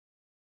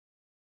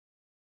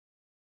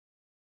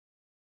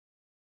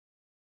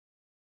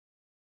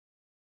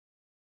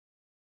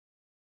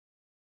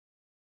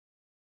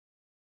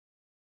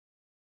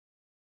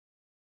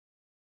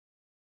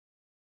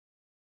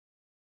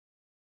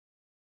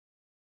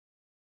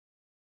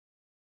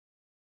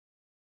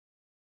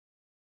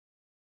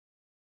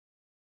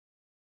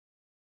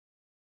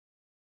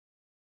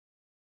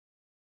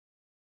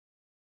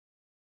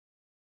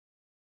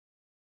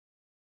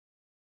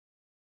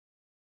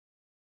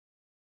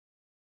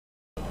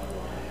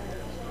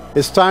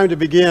It's time to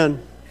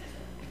begin.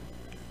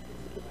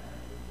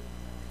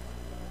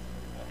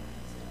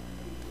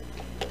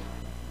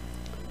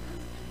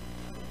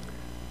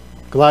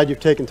 Glad you've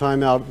taken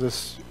time out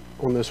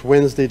on this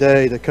Wednesday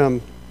day to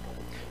come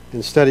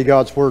and study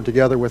God's Word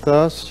together with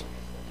us.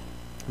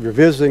 If you're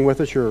visiting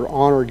with us, you're an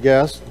honored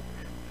guest.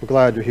 We're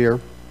glad you're here.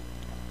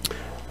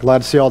 Glad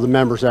to see all the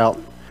members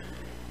out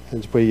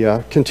as we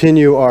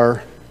continue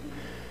our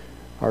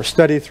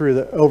study through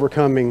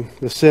overcoming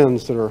the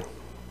sins that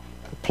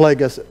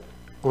plague us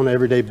on an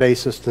everyday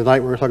basis. Tonight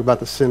we're going to talk about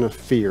the sin of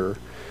fear.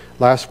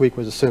 Last week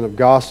was the sin of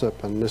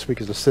gossip, and this week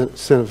is the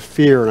sin of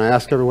fear. And I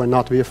ask everyone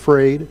not to be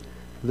afraid of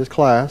this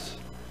class.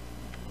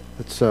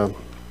 It's not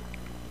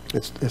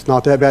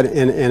that bad.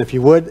 And if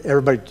you would,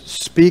 everybody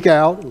speak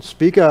out and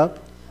speak up.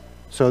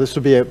 So this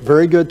would be a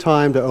very good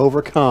time to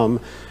overcome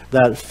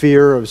that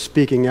fear of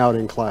speaking out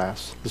in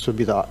class. This would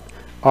be the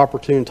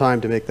opportune time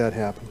to make that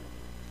happen.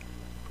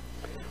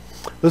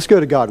 Let's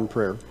go to God in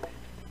prayer.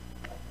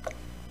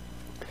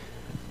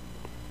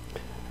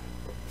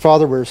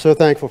 Father, we're so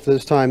thankful for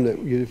this time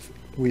that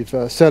we've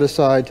set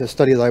aside to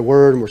study Thy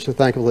Word, and we're so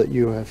thankful that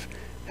You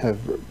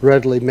have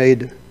readily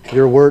made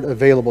Your Word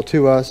available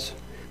to us,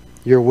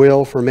 Your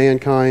will for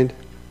mankind,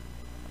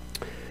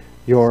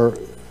 Your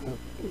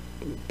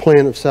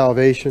plan of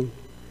salvation.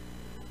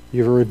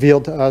 You've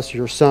revealed to us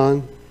Your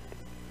Son,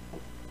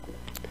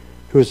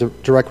 who is a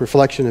direct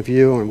reflection of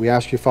You, and we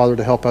ask You, Father,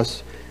 to help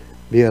us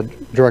be a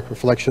direct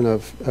reflection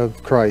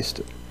of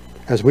Christ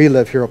as we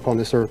live here upon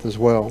this earth as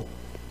well.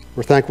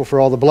 We're thankful for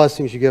all the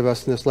blessings You give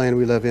us in this land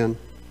we live in.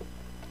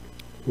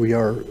 We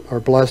are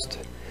blessed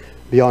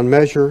beyond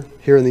measure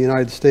here in the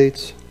United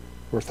States.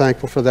 We're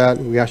thankful for that,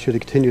 and we ask You to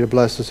continue to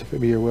bless us if it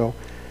be Your will.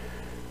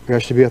 We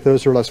ask You to be with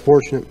those who are less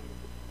fortunate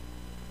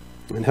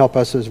and help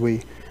us as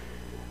we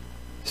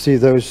see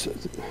those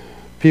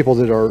people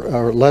that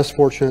are less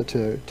fortunate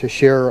to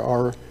share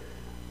our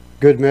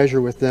good measure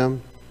with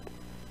them.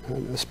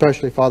 And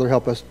especially, Father,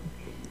 help us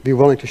be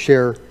willing to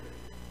share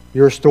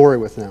Your story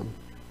with them.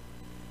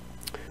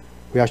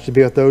 We ask You to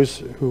be with those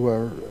who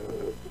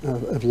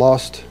have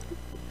lost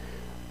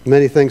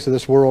many things in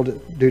this world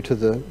due to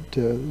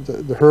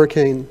the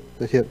hurricane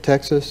that hit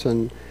Texas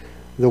and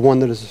the one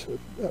that is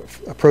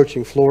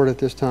approaching Florida at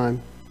this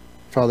time.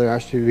 Father, I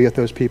ask You to be with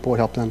those people and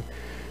help them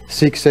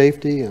seek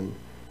safety and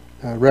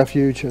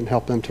refuge, and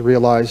help them to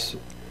realize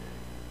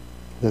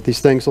that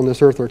these things on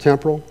this earth are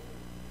temporal.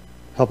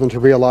 Help them to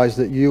realize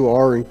that You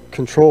are in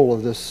control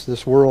of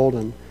this world,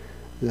 and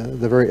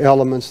the very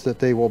elements that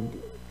they will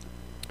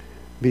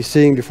be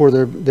seeing before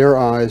their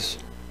eyes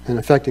and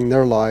affecting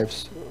their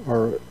lives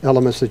are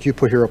elements that You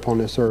put here upon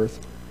this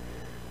earth.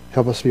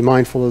 Help us be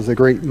mindful of the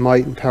great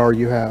might and power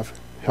You have.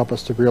 Help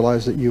us to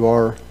realize that You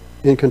are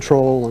in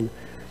control, and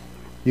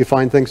You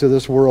find things of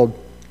this world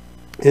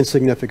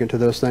insignificant to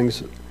those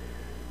things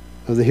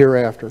of the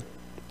hereafter.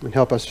 And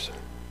help us,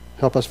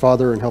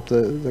 Father, and help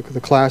the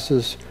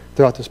classes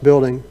throughout this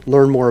building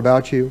learn more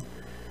about You,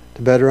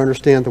 to better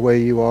understand the way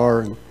You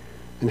are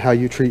and how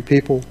You treat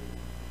people,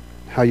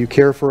 how You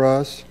care for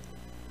us,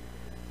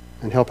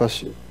 and help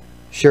us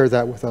share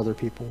that with other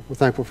people. We're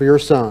thankful for Your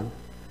Son,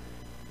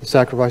 the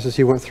sacrifices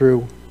He went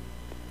through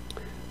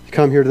to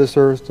come here to this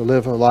earth, to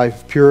live a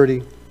life of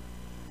purity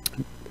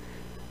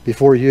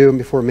before You and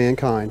before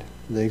mankind,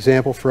 the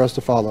example for us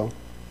to follow.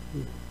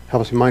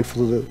 Help us be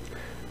mindful of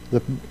the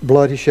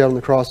blood He shed on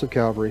the cross of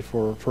Calvary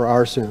for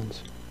our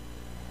sins.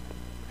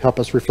 Help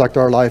us reflect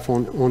our life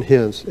on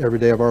His every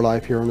day of our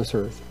life here on this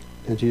earth.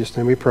 In Jesus'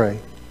 name we pray.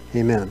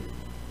 Amen.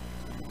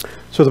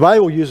 So the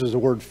Bible uses the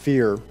word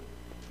fear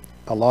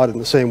a lot in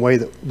the same way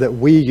that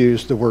we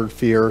use the word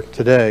fear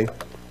today.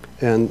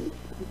 And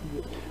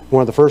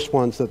one of the first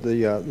ones that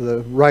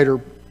the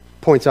writer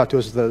points out to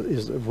us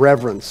is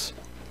reverence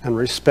and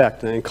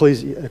respect. And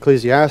in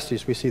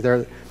Ecclesiastes, we see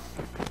there,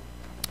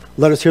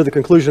 let us hear the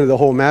conclusion of the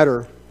whole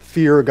matter.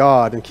 Fear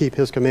God and keep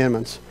His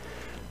commandments,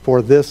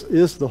 for this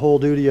is the whole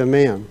duty of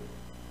man.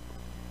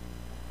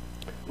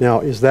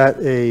 Now, is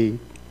that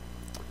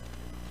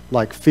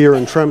like fear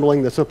and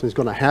trembling that something's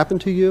going to happen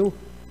to you?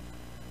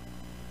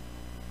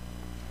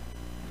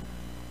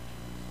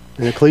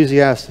 In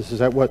Ecclesiastes, is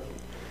that what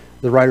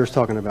the writer's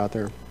talking about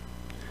there?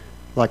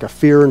 Like a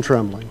fear and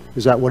trembling.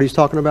 Is that what he's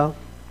talking about?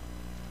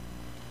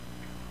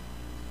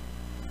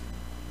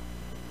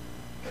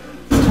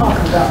 He's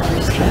talking about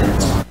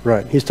respect.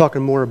 Right. He's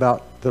talking more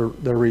about the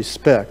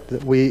respect,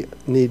 that we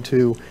need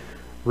to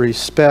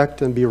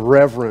respect and be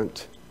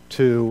reverent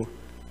to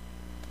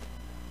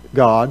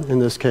God, in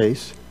this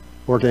case,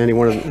 or to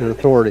anyone in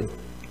authority.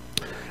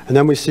 And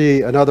then we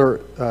see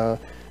another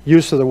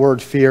use of the word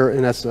fear,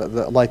 and that's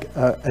like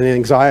an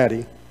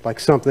anxiety, like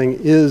something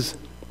is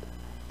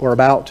or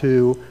about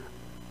to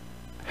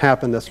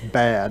happen that's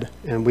bad,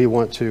 and we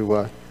want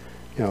to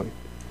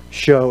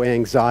show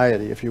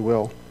anxiety, if you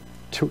will,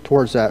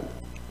 towards that.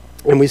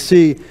 And we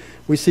see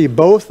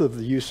both of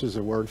the uses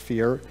of the word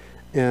fear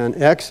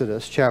in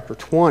Exodus chapter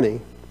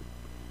 20,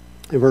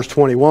 in verse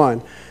 21,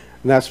 and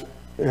that's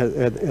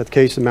at the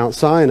case of Mount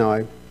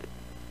Sinai,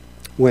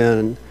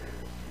 when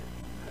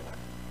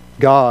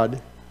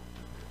God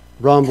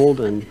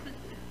rumbled and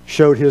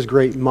showed his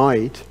great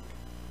might,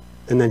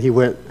 and then he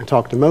went and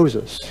talked to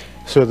Moses.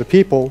 So the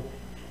people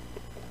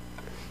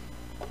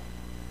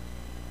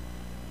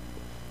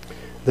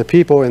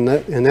in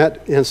that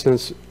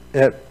instance,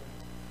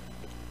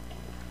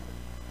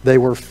 they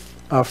were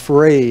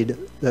afraid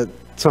that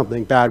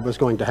something bad was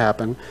going to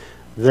happen.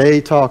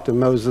 They talked to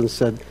Moses and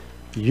said,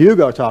 "You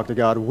go talk to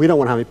God. We don't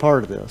want to have any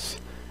part of this."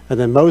 And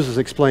then Moses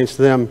explains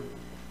to them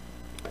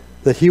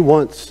that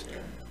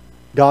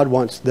God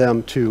wants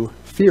them to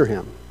fear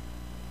him,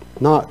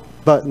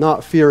 but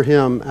not fear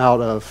him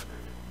out of,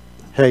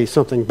 hey,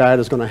 something bad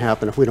is going to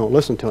happen if we don't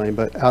listen to him,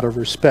 but out of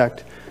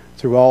respect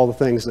through all the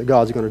things that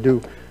God's going to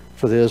do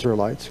for the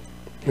Israelites.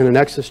 And in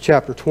Exodus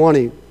chapter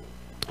 20,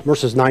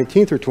 verses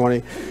 19 through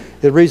 20,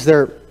 it reads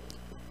there,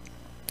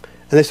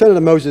 "And they said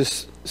unto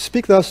Moses,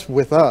 Speak thus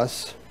with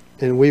us,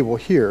 and we will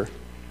hear.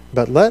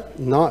 But let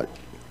not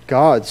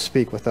God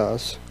speak with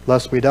us,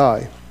 lest we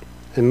die.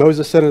 And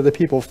Moses said unto the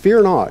people,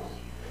 Fear not,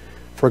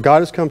 for God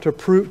has come to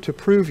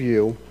prove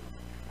you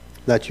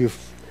that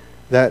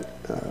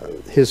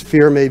his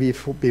fear may be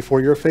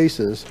before your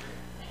faces,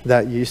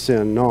 that ye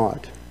sin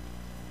not."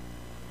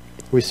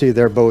 We see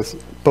there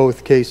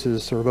both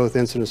cases, or both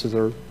incidences,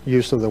 are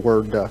use of the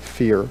word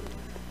fear.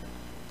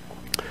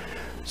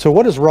 So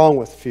what is wrong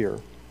with fear?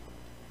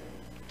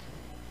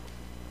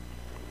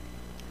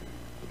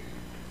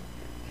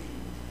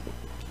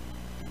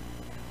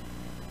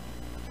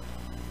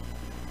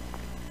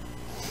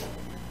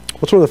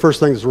 What's one of the first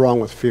things that's wrong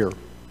with fear?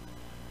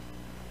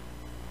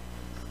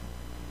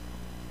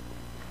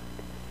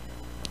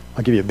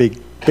 I'll give you a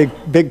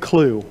big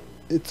clue.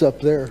 It's up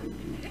there.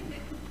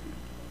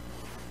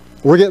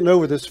 We're getting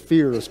over this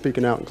fear of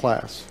speaking out in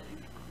class.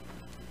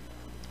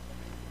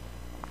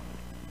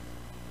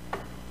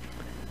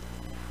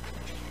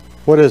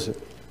 What is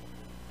it?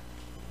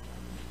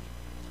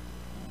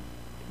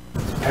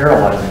 It's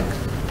paralyzing.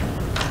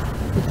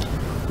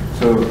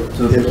 So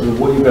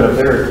what you've got up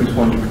there, keeps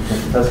one from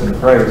confessing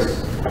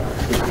Christ.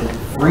 It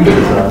freezes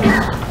us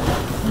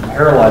and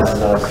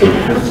paralyzes us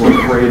because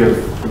we're afraid of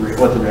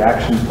what the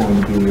reaction is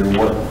going to be or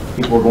what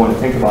people are going to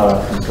think about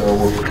us. And so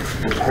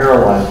we're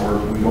paralyzed.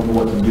 We don't know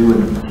what to do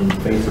in the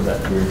face of that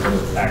fear instead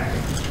of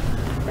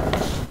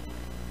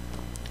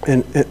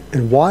acting.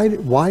 And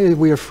why are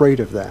we afraid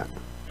of that?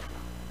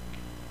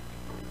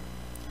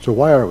 So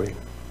why are we?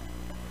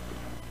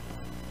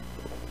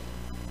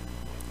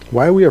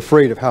 Why are we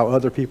afraid of how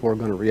other people are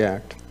going to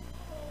react?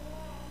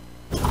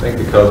 I think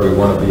because we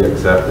want to be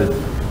accepted.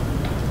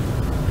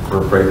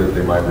 We're afraid that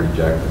they might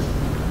reject us.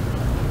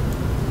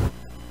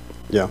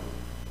 Yeah.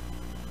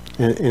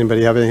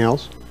 Anybody have anything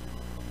else?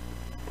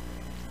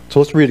 So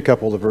let's read a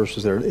couple of the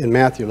verses there. In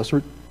Matthew, let's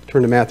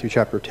turn to Matthew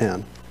chapter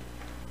 10.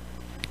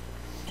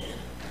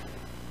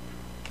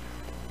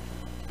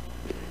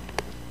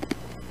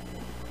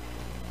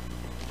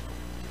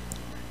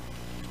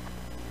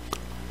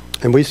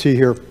 And we see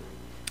here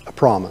a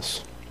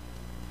promise.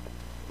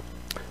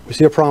 We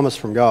see a promise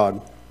from God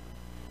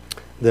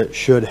that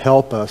should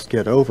help us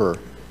get over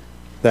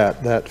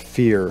that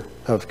fear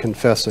of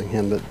confessing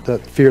him,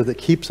 that fear that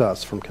keeps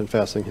us from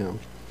confessing him.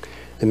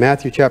 In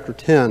Matthew chapter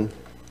 10,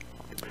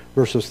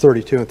 verses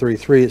 32 and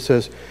 33, it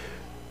says,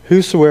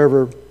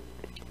 "Whosoever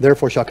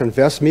therefore shall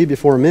confess me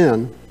before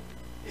men,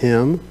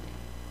 him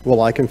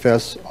will I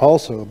confess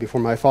also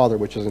before my Father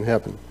which is in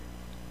heaven.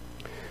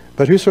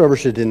 But whosoever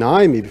should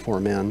deny me before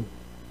men,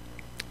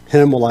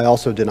 him will I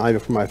also deny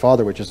before my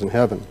Father which is in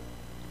heaven."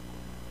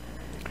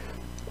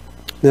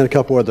 Then a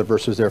couple other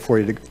verses there for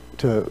you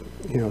to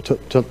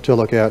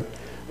look at.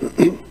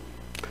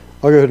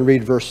 I'll go ahead and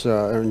read verse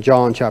in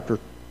John chapter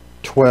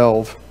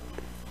 12,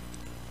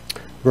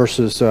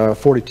 verses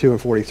 42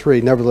 and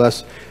 43.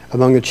 "Nevertheless,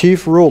 among the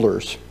chief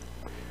rulers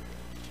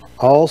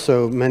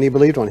also many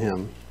believed on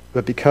him,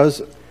 but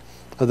because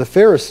of the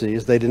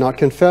Pharisees they did not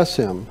confess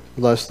him,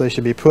 lest they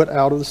should be put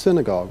out of the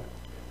synagogue.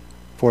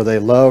 For they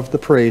loved the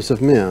praise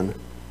of men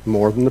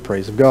more than the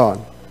praise of God."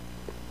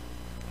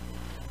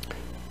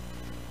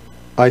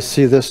 I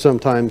see this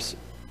sometimes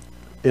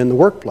in the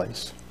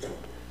workplace,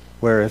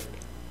 where if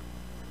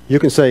you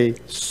can say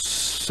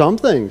some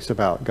things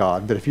about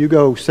God, but if you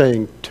go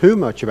saying too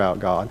much about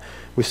God,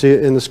 we see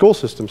it in the school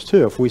systems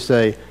too. If we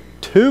say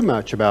too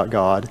much about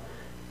God,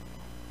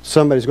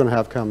 somebody's going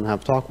to come and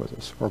have a talk with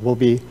us, or we'll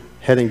be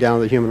heading down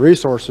to the human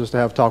resources to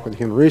have a talk with the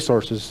human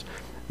resources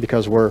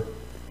because we're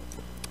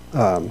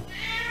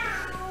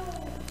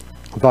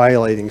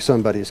violating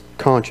somebody's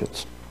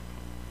conscience.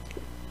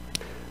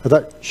 But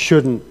that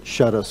shouldn't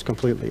shut us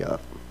completely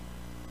up.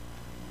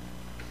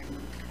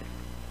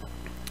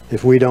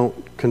 If we don't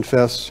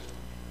confess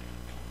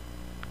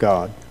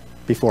God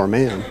before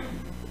man,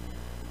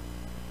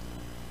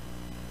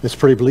 it's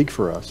pretty bleak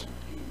for us.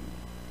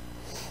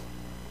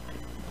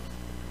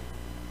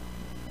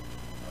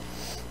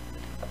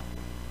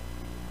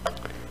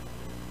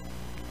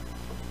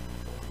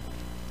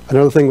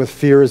 Another thing with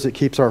fear is it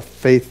keeps our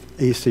faith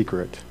a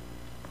secret.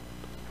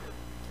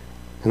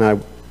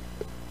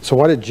 So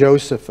why did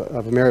Joseph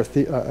of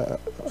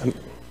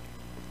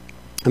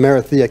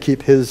Arimathea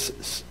keep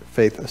his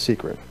faith a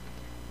secret?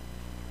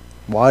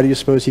 Why do you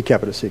suppose he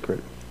kept it a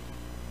secret?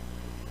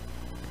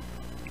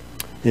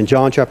 In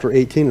John chapter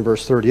 18 and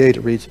verse 38,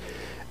 it reads,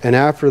 "And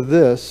after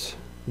this,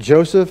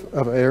 Joseph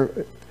of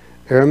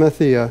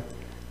Arimathea,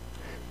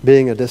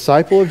 being a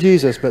disciple of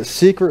Jesus, but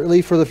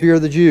secretly for the fear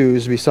of the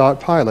Jews, besought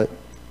Pilate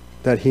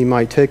that he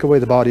might take away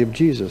the body of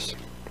Jesus.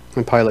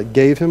 And Pilate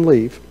gave him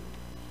leave.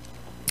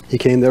 He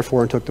came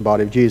therefore and took the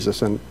body of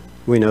Jesus." And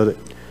we know that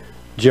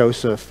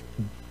Joseph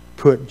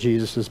put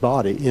Jesus'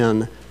 body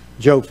in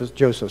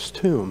Joseph's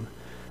tomb.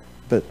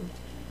 But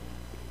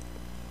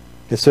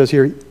it says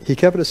here, he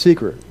kept it a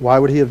secret. Why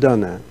would he have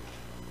done that?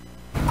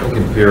 I think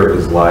in fear of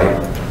his life,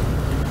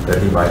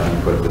 that he might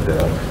be put to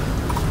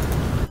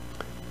death.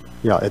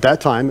 Yeah, at that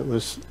time it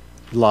was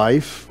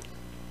life,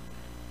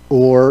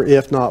 or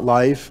if not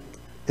life,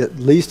 at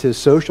least his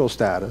social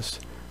status.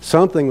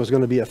 Something was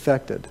going to be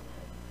affected,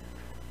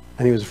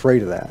 and he was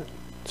afraid of that.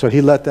 So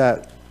he let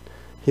that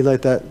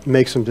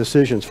make some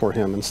decisions for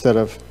him instead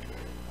of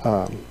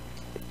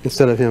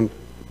him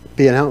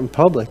being out in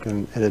public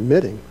and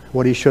admitting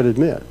what he should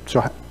admit.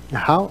 So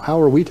how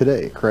are we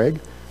today, Craig?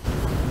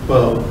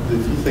 Well, if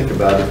you think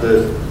about it,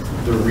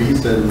 the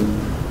reason,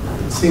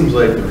 it seems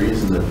like the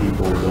reason that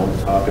people don't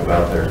talk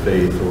about their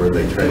faith, or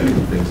they try to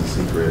keep things a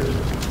secret,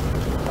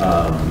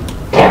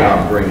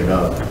 not bring it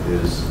up,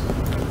 is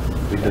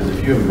because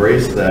if you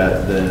embrace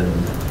that, then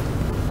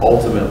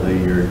ultimately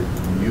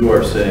you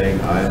are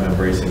saying, I am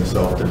embracing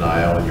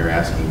self-denial, and you're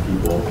asking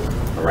people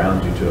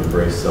around you to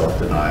embrace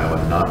self-denial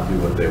and not do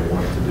what they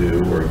want to do,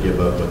 or give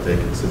up what they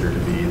consider to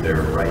be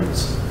their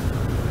rights.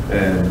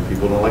 And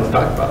people don't like to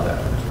talk about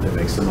that. It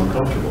makes them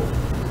uncomfortable.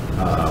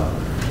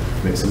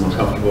 Makes them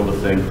uncomfortable to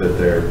think that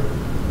they're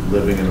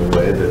living in a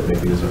way that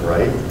maybe isn't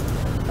right,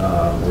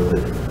 or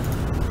that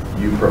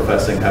you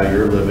professing how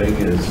you're living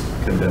is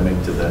condemning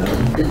to them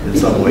in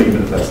some way,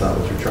 even if that's not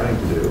what you're trying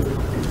to do.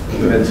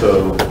 And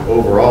so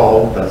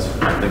overall, that's,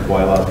 I think,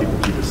 why a lot of people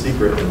keep a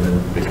secret, and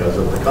then because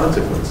of the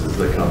consequences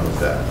that come with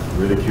that.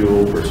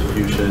 Ridicule,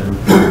 persecution,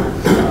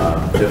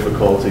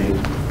 difficulty.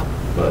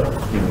 But,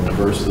 the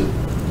verse that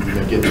you're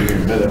going to get to here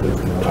in a minute,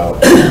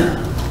 about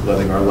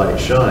letting our light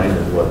shine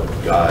is what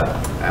God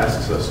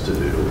asks us to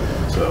do.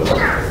 So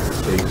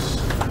it takes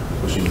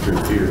pushing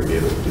through fear to be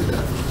able to do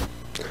that.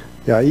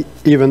 Yeah,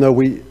 even though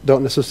we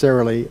don't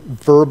necessarily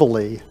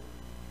verbally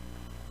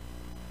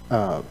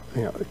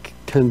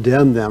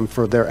condemn them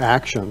for their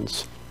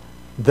actions,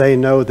 they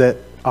know that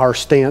our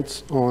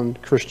stance on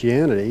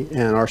Christianity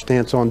and our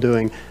stance on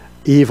doing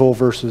evil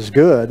versus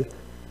good,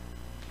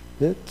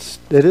 it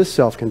is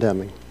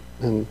self-condemning.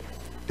 And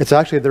it's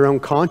actually their own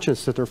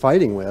conscience that they're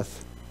fighting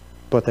with,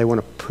 but they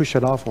want to push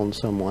it off on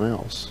someone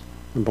else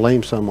and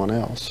blame someone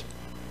else.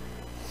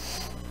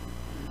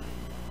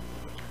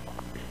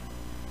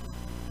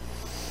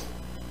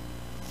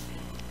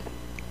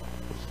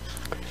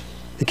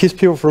 It keeps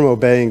people from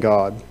obeying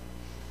God.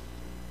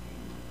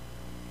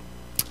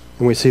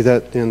 And we see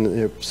that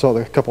saw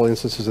a couple of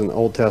instances in the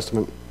Old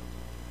Testament.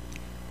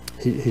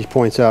 He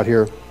points out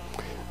here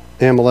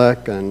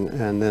Amalek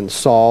and then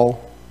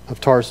Saul of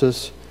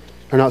Tarsus,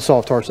 or not Saul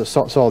of Tarsus,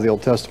 Saul of the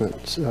Old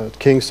Testament,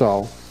 King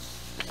Saul.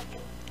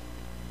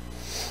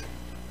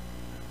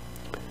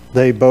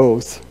 They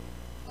both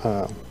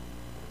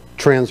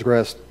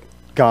transgressed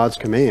God's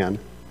command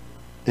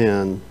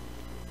and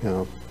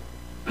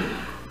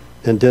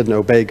didn't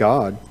obey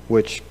God,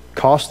 which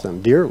cost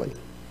them dearly.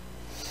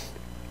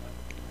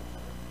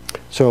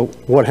 So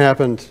what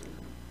happened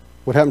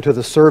to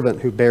the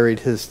servant who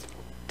buried his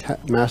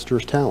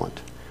master's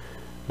talent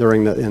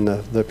in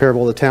the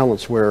parable of the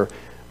talents, where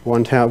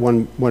one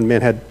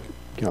man had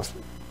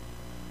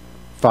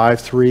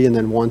 5, 3, and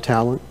then 1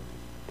 talent?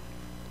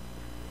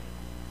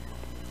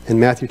 In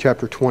Matthew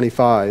chapter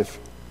 25,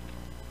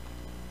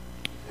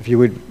 if you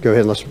would go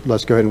ahead,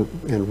 let's go ahead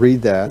and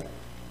read that.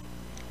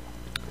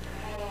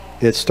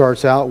 It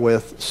starts out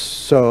with,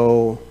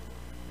 so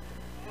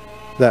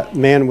that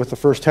man with the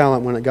first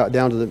talent, when it got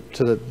down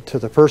to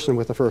the person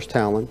with the first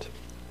talent,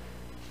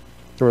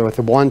 or with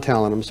the 1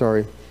 talent, I'm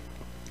sorry,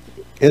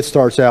 it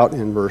starts out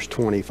in verse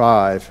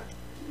 25.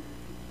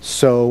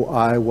 So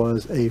I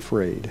was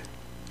afraid,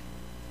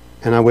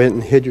 and I went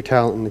and hid your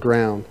talent in the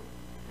ground.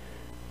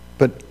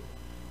 But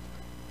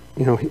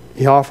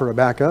he offered it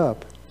back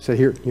up. He said,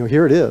 here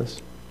it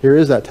is. Here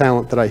is that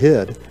talent that I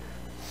hid.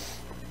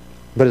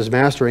 But his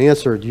master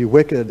answered, you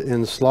wicked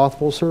and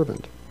slothful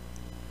servant.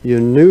 You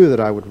knew that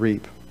I would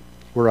reap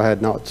where I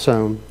had not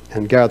sown,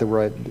 and gather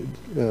where I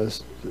had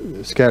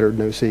scattered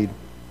no seed.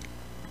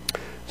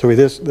 So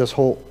this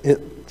whole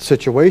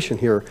situation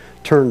here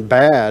turned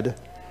bad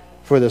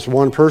for this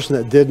one person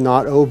that did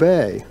not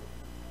obey.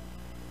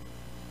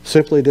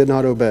 Simply did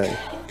not obey.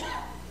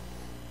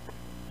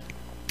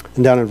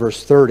 And down in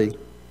verse 30,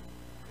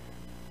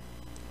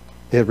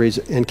 it reads,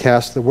 and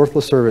cast the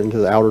worthless servant into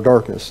the outer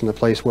darkness, in the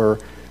place where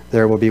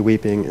there will be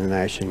weeping and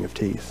gnashing of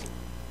teeth.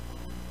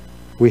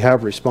 We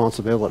have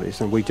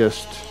responsibilities, and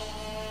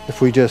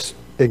if we just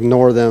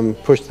ignore them,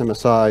 push them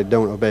aside,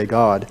 don't obey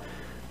God,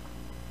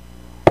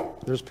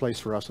 there's a place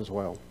for us as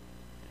well.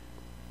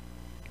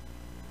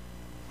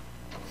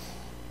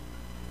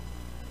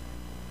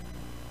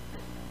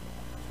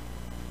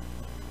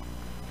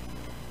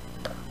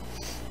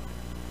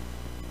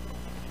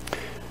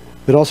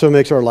 It also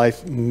makes our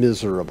life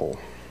miserable.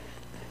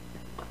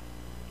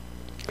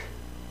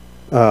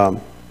 But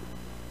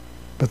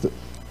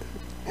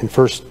in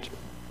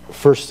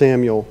 1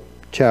 Samuel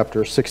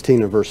chapter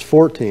 16 and verse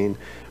 14,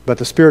 but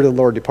the Spirit of the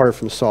Lord departed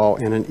from Saul,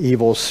 and an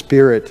evil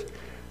spirit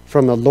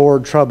from the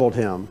Lord troubled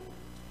him.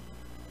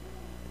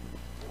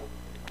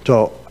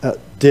 So,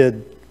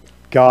 did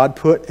God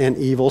put an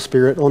evil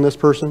spirit on this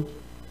person?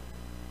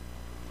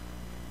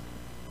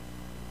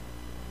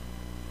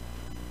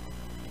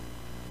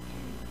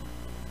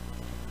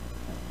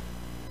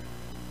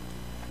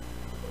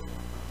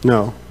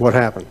 No. What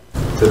happened?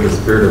 Said the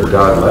Spirit of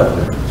God left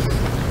him.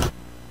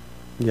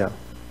 Yeah.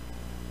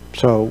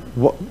 So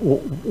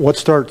what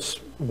starts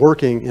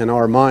working in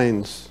our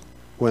minds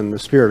when the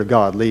Spirit of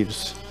God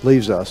leaves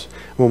us?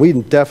 When we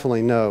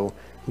definitely know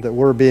that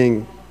we're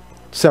being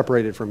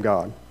separated from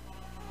God.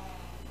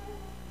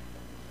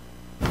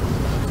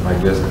 I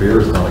guess fear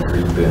is going to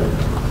creep in.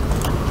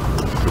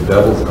 The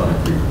devil's going to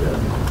creep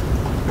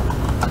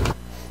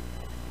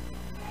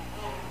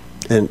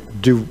in.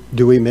 And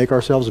do we make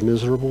ourselves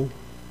miserable?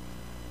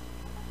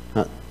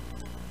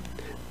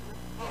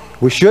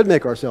 We should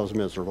make ourselves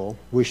miserable.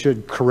 We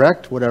should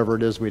correct whatever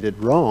it is we did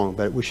wrong,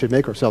 but we should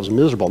make ourselves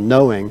miserable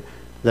knowing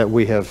that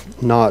we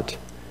have not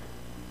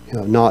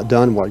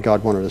done what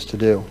God wanted us to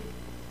do.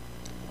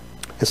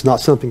 It's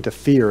not something to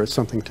fear, it's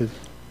something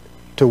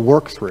to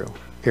work through.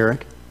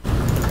 Eric?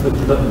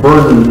 The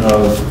burden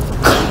of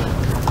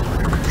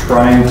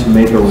trying to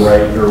make a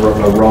right or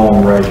a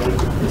wrong right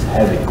is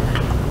heavy,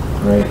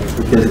 right?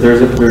 Because there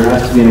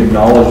has to be an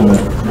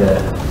acknowledgement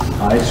that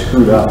I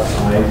screwed up,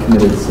 I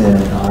committed sin,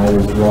 I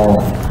was wrong.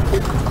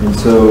 And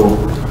so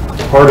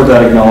part of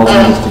that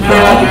acknowledgement is to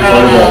God, but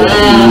part of that is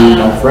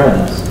to my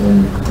friends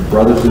and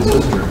brothers and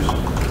sisters.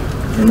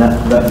 And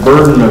that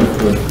burden of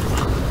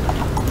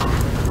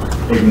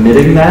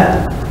admitting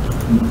that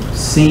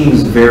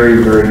seems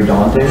very, very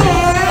daunting.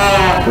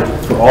 But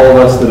for all of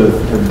us that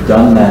have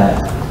done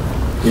that,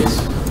 it's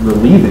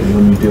relieving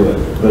when you do it.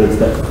 But it's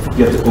that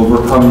you have to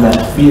overcome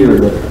that fear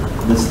that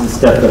this is the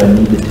step that I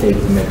need to take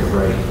to make it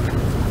right.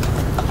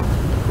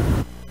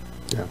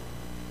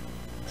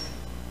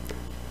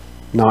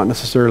 Not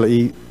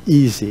necessarily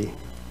easy.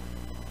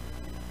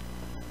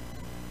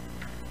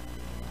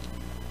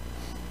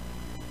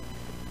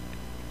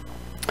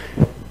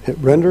 It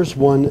renders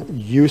one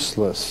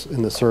useless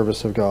in the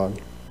service of God.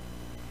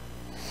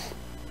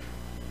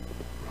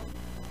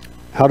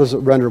 How does it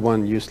render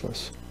one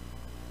useless?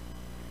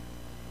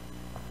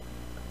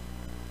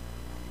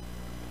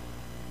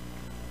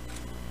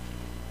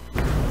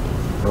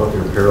 Well, if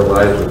you're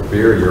paralyzed with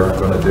fear, you aren't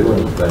going to do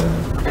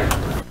anything.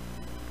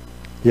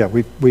 Yeah,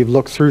 we've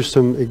looked through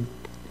some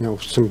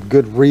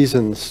good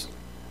reasons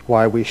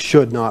why we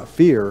should not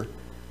fear,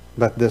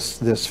 but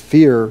this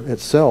fear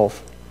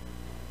itself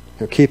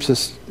keeps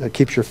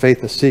your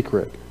faith a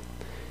secret.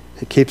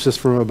 It keeps us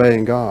from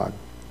obeying God.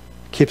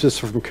 It keeps us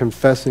from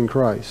confessing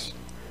Christ.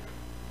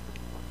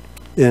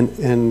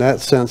 In that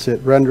sense,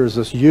 it renders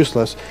us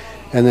useless.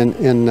 And then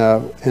in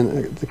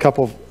a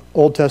couple of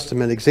Old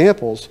Testament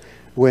examples,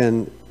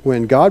 when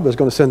God was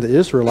going to send the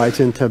Israelites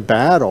into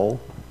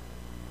battle,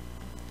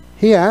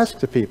 He asked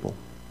the people,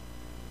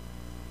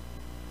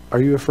 "Are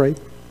you afraid?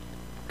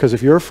 Because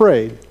if you're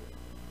afraid,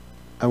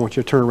 I want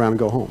you to turn around and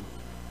go home."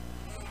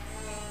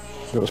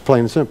 It was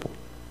plain and simple.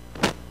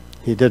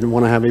 He didn't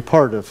want to have any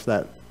part of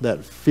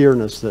that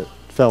fearness that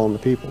fell on the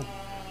people.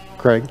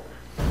 Craig?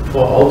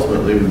 Well,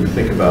 ultimately, when you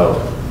think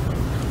about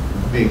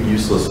being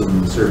useless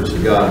in the service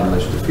of God in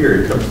relation to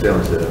fear, it comes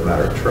down to a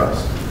matter of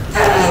trust.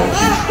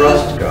 If you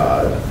trust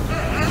God,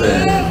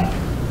 then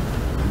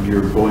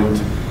you're going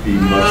to be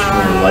much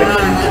more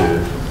likely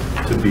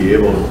to be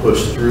able to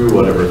push through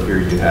whatever fear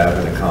you have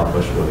and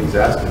accomplish what He's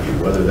asking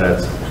you, whether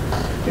that's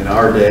in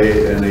our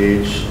day and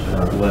age,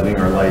 letting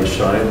our light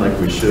shine like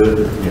we should,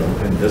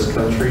 in this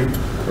country,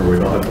 where we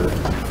don't have to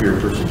fear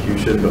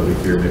persecution, but we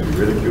fear maybe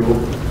ridicule,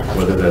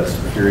 whether that's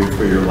fearing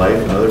for your life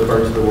in other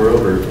parts of the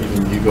world, or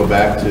even you go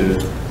back to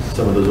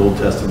some of those Old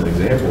Testament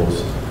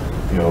examples,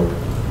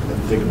 and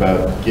think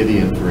about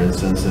Gideon, for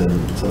instance, and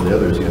some of the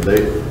others,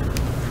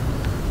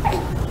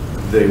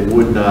 they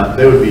would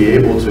be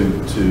able to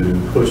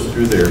push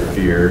through their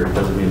fear. It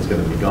doesn't mean it's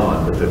going to be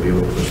gone, but they'll be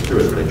able to push through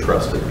it, but they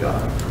trusted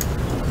God.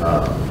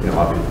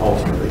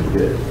 Ultimately he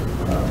did.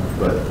 I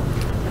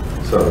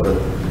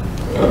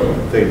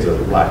think it's a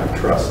lack of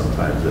trust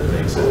sometimes that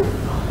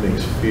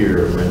makes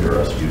fear render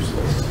us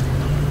useless.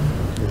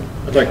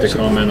 I'd like to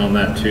comment on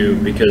that too,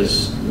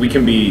 because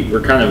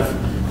we're kind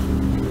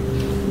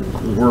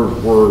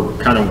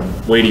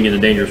of wading into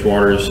dangerous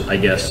waters, I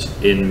guess,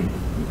 in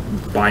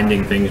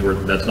binding things where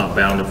that's not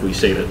bound if we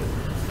say that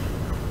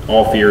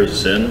all fear is a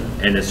sin,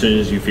 and as soon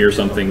as you fear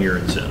something, you're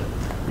in sin.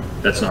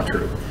 That's not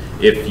true.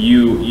 If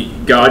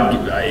God,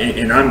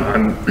 and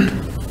I'm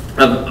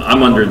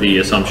I'm under the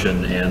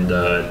assumption, and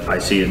I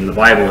see it in the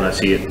Bible and I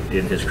see it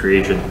in his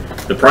creation,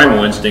 the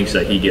primal instincts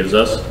that he gives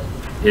us,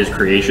 his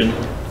creation,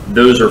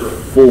 those are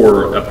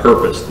for a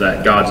purpose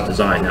that God's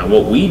designed. Now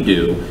what we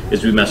do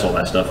is we mess all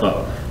that stuff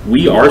up.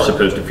 We are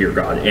supposed to fear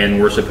God,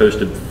 and we're supposed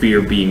to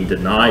fear being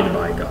denied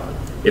by God.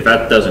 If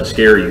that doesn't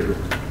scare you,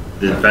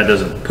 if that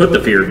doesn't put the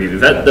fear of you,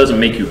 if that doesn't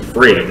make you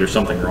afraid, there's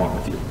something wrong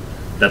with you.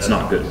 That's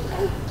not good.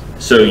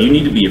 So you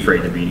need to be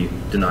afraid to be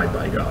denied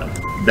by God.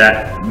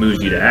 That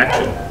moves you to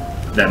action.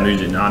 That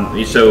moves it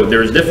on. So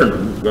there's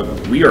different.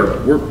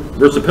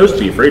 We're supposed to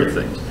be afraid of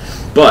things,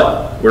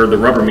 but where the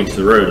rubber meets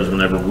the road is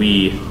whenever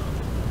we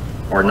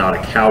are not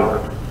a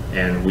coward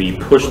and we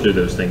push through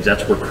those things.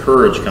 That's where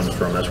courage comes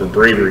from. That's where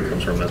bravery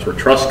comes from. That's where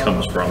trust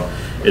comes from.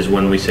 Is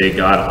when we say,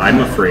 God, I'm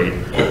afraid,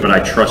 but I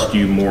trust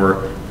you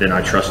more than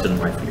I trust in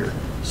my fear.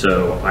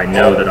 So I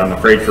know that I'm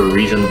afraid for a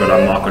reason, but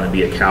I'm not going to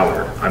be a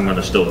coward. I'm going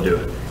to still do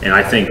it. And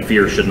I think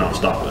fear should not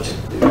stop us.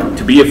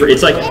 To be afraid,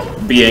 it's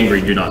like be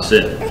angry, do not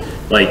sin.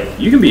 Like,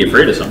 you can be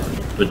afraid of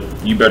something,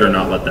 but you better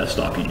not let that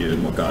stop you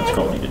doing what God's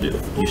called you to do.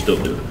 You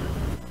still do it.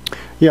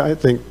 Yeah, I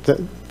think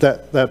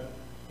that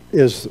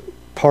is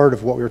part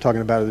of what we were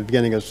talking about at the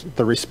beginning, is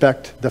the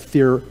respect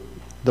fear,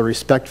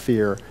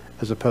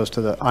 as opposed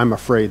to the I'm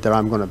afraid that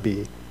I'm going to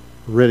be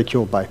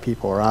ridiculed by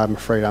people, or I'm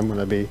afraid I'm going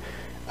to be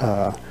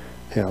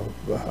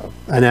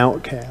an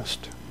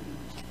outcast.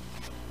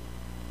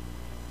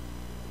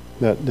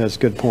 That's a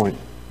good point.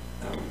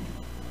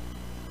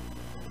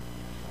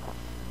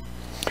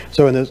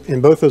 So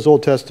in both those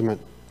Old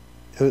Testament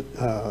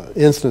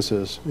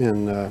instances,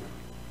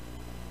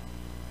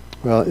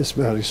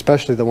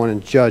 especially the one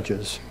in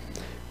Judges,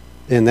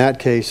 in that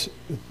case,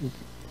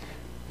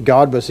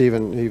 God was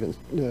even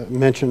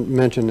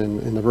mentioned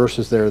in the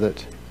verses there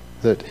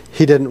that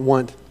he didn't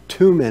want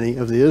too many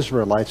of the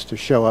Israelites to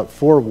show up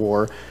for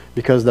war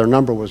because their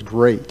number was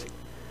great.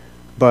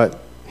 But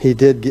he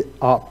did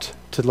opt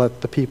to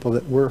let the people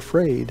that were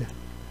afraid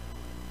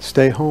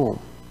stay home.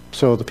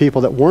 So the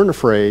people that weren't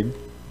afraid,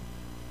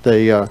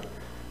 they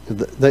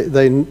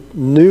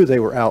knew they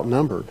were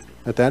outnumbered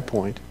at that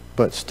point,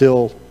 but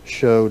still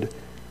showed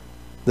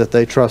that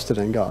they trusted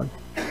in God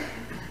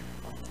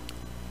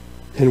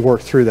and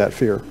worked through that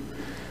fear.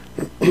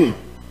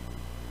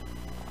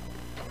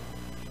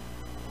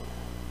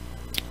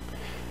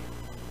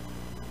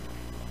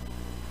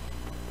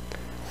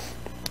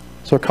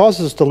 So it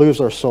causes us to lose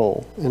our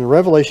soul. In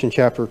Revelation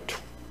chapter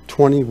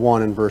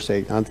 21 and verse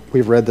 8,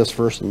 we've read this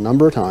verse a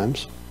number of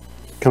times.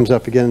 It comes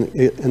up again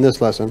in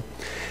this lesson.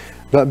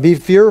 But be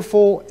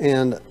fearful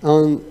and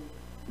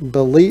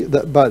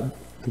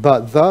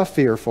but the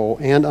fearful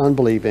and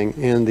unbelieving,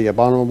 and the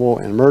abominable,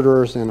 and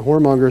murderers, and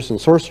whoremongers,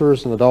 and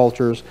sorcerers, and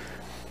idolaters,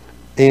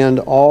 and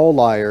all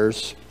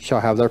liars shall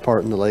have their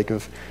part in the lake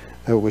of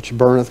which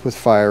burneth with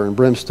fire and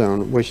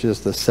brimstone, which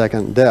is the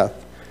second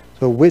death.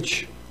 So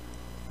which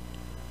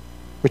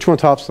one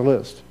tops the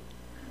list?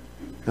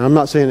 And I'm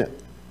not saying it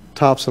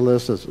tops the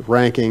list as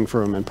ranking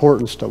from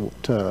importance to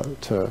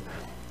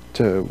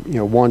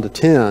 1 to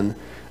 10,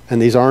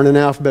 and these aren't in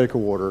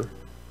alphabetical order.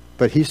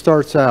 But he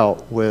starts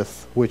out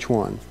with which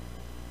one?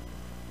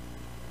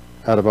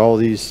 Out of all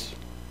these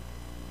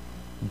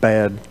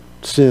bad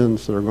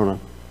sins that are going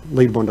to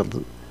lead one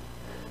to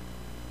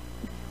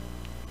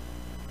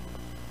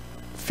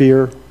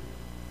fear.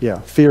 Yeah,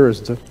 fear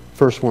is the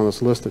first one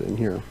that's listed in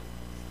here.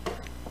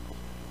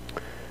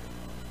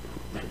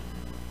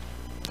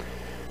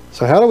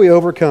 So how do we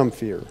overcome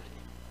fear?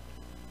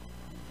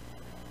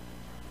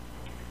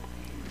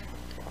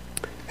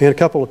 And a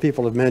couple of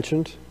people have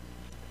mentioned.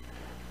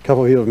 A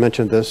couple of you have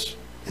mentioned this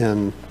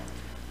in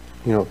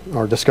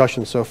our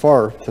discussion so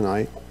far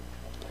tonight.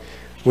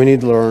 We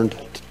need to learn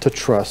to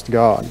trust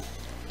God.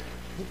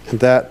 And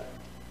that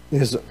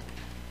is,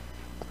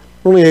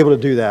 we're only able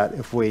to do that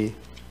if we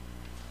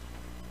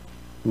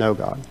know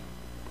God.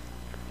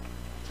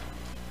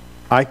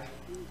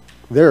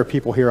 There are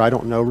people here I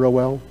don't know real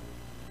well.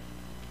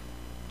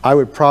 I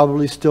would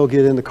probably still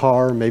get in the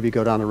car and maybe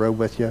go down the road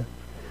with you.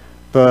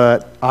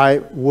 But I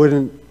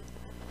wouldn't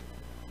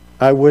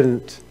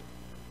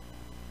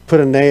put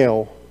a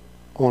nail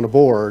on a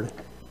board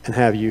and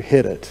have you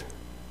hit it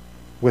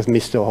with me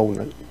still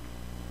holding it.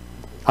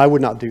 I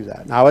would not do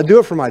that. Now, I would do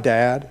it for my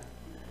dad,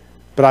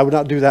 but I would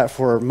not do that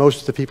for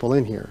most of the people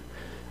in here.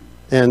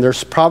 And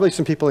there's probably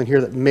some people in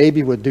here that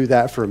maybe would do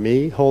that for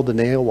me, hold the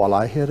nail while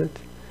I hit it.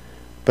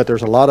 But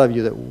there's a lot of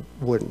you that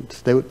wouldn't.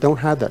 They don't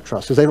have that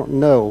trust because they don't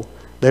know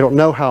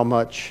how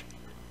much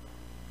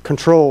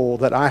control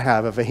that I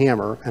have of a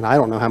hammer, and I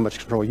don't know how much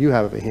control you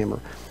have of a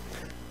hammer.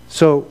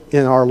 So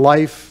in our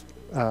life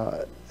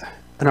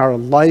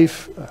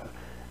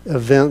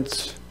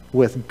events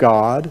with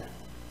God,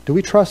 do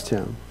we trust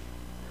Him?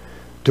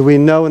 Do we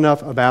know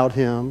enough about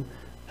Him?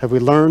 Have we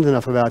learned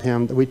enough about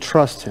Him that we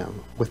trust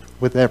Him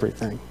with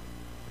everything?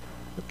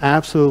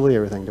 Absolutely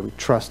everything. Do we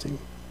trust Him?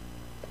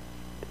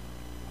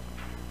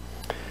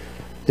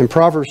 In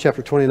Proverbs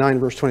chapter 29,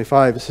 verse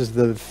 25, it says,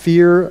 the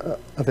fear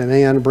of a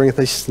man bringeth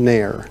a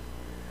snare,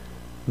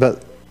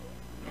 but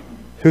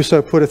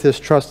Whoso putteth his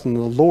trust in the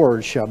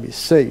Lord shall be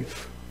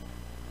safe.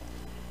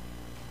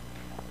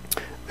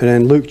 And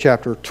in Luke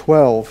chapter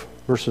 12,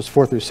 verses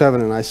 4 through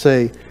 7, and I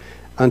say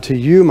unto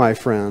you, my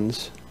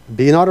friends,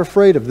 be not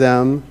afraid of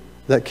them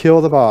that kill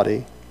the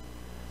body,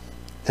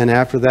 and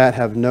after that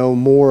have no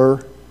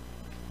more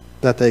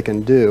that they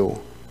can do.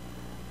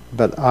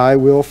 But I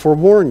will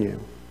forewarn you,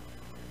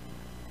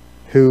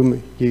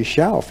 whom ye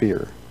shall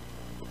fear.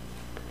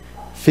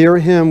 Fear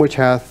him which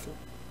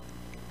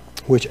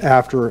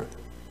after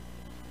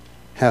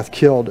hath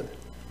killed,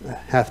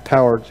 hath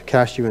power to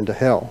cast you into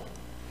hell.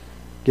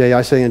 Yea,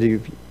 I say unto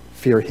you,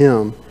 fear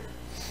him.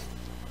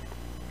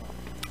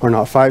 Are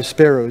not 5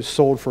 sparrows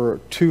sold for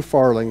 2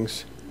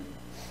 farthings,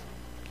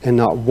 and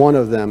not one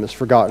of them is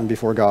forgotten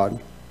before God?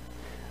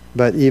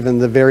 But even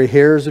the very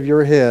hairs of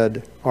your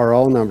head are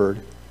all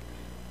numbered.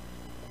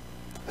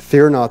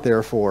 Fear not,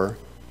 therefore,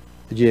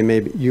 that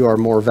you are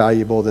more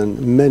valuable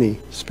than many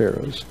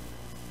sparrows.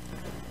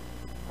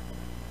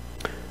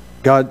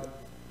 God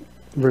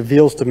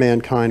reveals to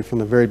mankind from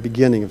the very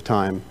beginning of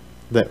time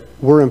that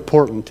we're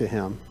important to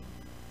him.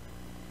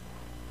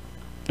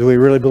 Do we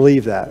really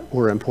believe that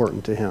we're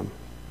important to him?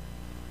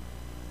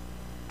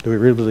 Do we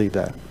really believe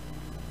that?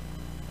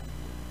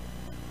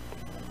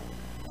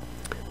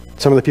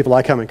 Some of the people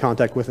I come in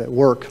contact with at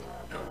work,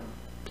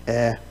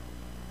 I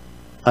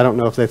don't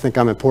know if they think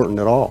I'm important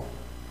at all.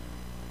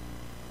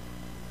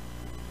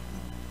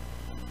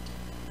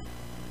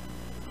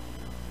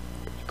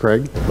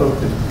 Craig? Well,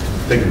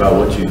 think about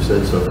what you've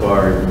said so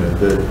far,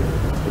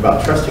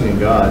 about trusting in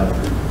God.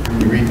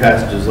 You read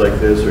passages like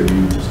this, or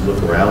you just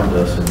look around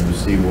us and you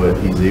see what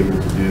he's able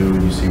to do,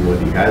 and you see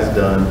what he has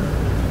done,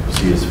 you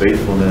see his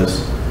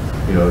faithfulness.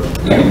 You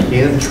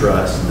can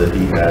trust that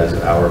he has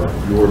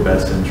your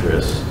best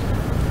interests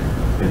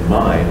in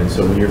mind. And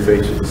so when you're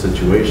faced with a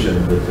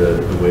situation, that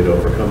the way to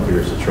overcome fear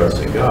is to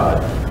trust in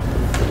God.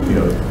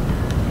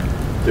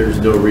 There's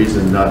no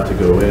reason not to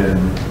go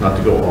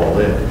all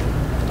in.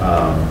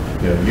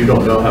 You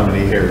don't know how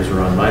many hairs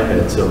are on my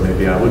head, so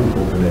maybe I wouldn't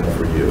hold the nail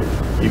for you,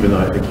 even though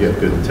I think you have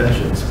good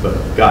intentions, but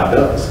God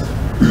does.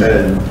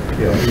 And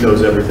he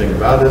knows everything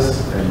about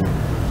us, and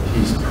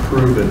he's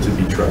proven to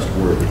be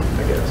trustworthy,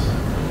 I guess.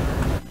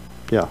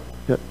 Yeah.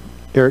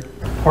 Eric?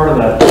 Part of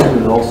that too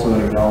is also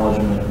an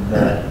acknowledgement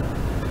that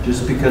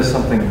just because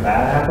something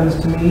bad happens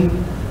to me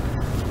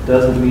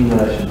doesn't mean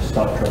that I should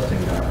stop trusting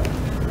God.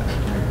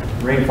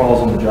 Rain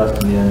falls on the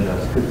just and the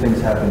unjust. Good things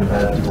happen to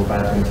bad people,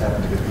 bad things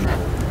happen to good people.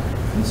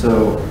 And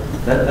so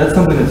that's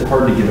something that's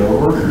hard to get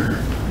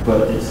over,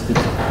 but it's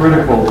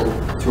critical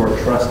to our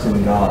trust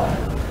in God.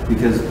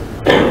 Because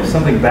if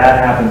something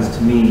bad happens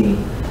to me,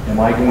 am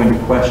I going to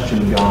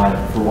question God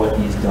for what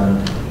he's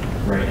done to me?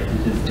 Right,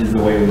 is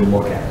the way we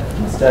look at it.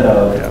 Instead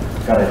of,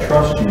 God, I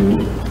trust you,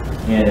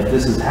 and if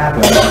this has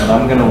happened, then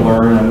I'm going to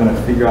learn, I'm going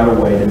to figure out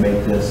a way to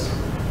make this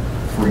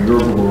for your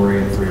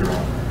glory and for your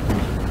own.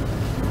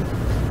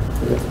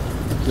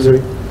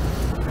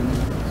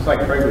 It's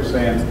like Craig was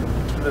saying,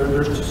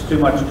 there's just too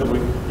much that we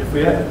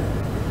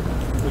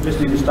just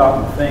need to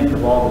stop and think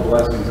of all the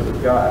blessings that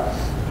we've got.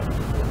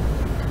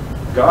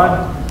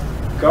 God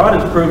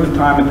has proven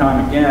time and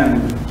time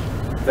again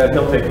that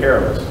he'll take care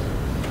of us.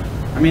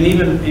 I mean,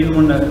 even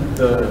when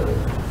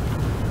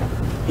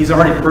he's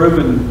already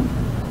proven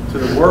to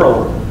the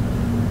world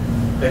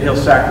that he'll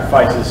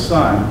sacrifice his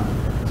son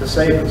to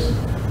save us.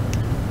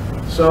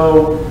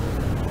 So,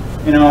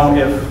 if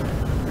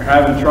you're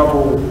having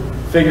trouble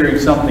figuring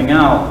something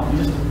out,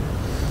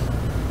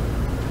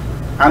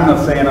 I'm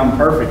not saying I'm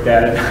perfect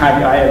at it.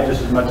 I have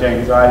just as much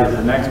anxiety as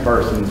the next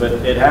person, but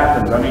it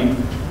happens. I mean,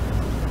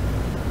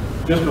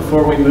 just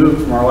before we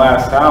moved from our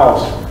last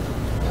house,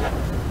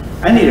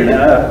 I needed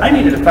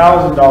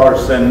 $1,000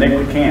 to send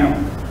Nick to camp.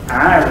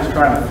 I was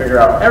trying to figure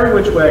out every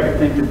which way I could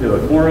think to do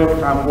it, more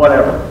overtime,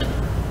 whatever.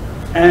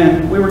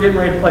 And we were getting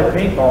ready to play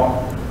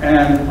paintball,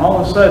 and all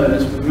of a sudden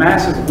this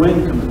massive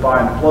wind comes by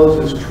and blows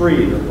this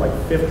tree that's like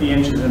 50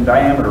 inches in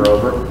diameter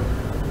over.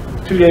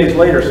 2 days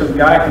later, some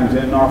guy comes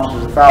in and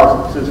offers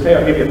us says, hey,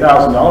 I'll give you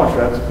 $1,000 for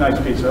that. It's a nice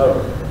piece of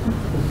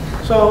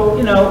oak. So,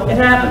 it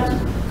happens.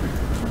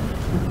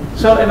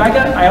 So, and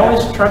I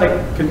always try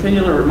to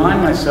continually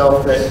remind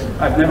myself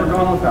that I've never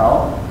gone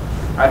without.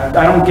 I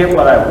don't get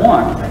what I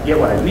want, I get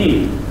what I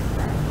need.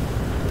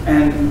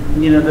 And,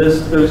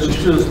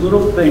 those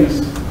little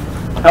things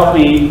help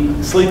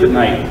me sleep at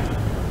night.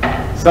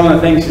 Some of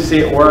the things you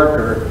see at work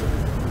or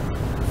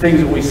things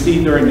that we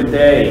see during the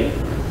day,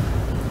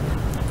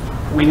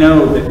 we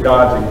know that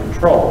God's in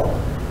control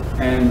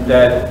and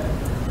that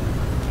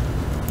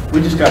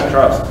we just got to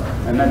trust.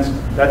 And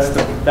that's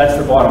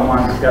the bottom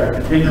line. We've got to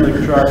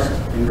continually trust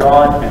in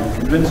God and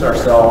convince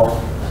ourselves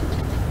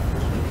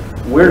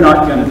we're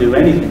not going to do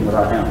anything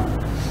without him.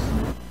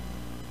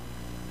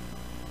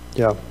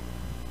 Yeah.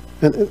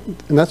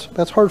 And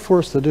that's hard for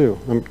us to do.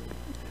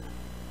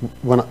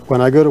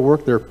 When I go to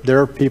work, there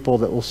are people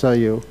that will say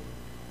you,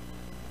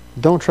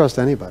 don't trust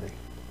anybody.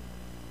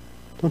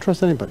 Don't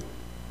trust anybody.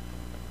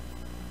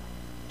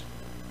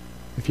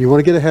 If you want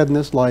to get ahead in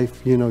this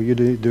life, you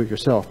do it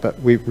yourself. But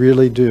we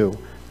really do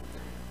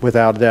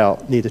without a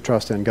doubt, need to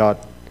trust in God.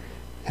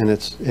 And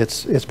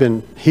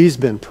he's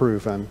been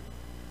proven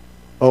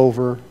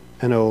over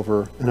and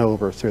over and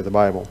over through the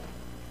Bible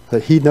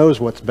that he knows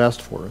what's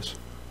best for us.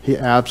 He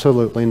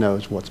absolutely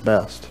knows what's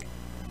best.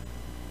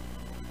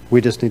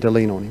 We just need to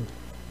lean on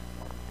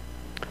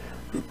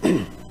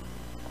him.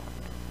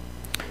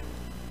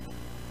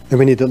 And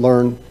we need to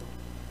learn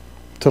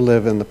to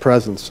live in the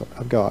presence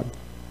of God.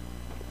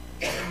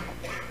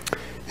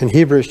 In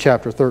Hebrews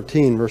chapter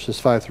 13, verses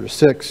 5 through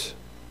 6,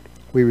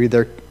 we read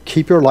there,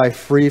 keep your life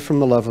free from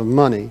the love of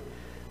money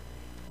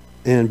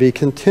and be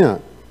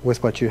content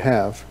with what you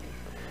have.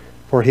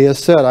 For he has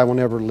said, I will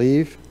never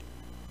leave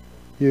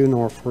you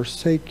nor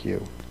forsake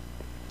you.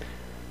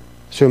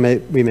 So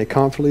we may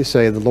confidently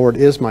say, the Lord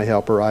is my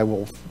helper. I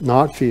will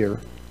not fear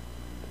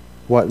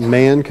what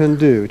man can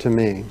do to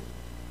me.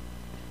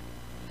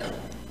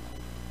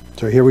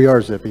 So here we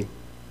are, Zippy.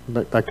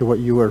 Back to what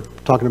you were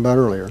talking about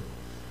earlier.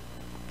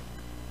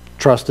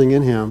 Trusting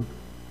in him.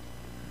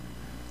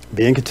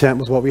 Being content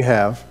with what we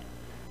have.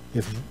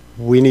 If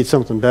we need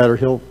something better,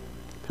 he'll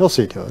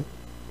see to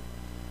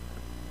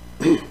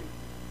it.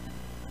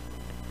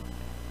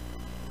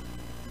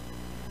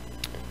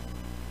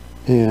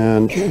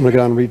 And I'm going to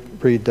go on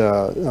and read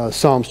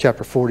Psalms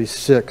chapter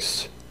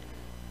 46,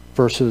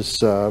 verses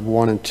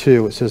 1 and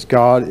 2. It says,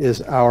 God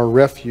is our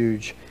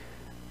refuge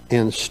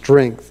and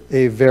strength,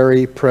 a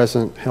very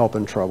present help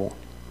in trouble.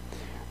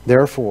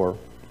 Therefore,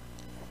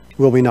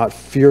 will we not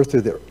fear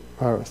through the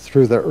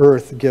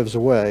earth gives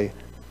way,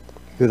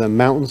 through the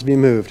mountains be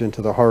moved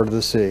into the heart of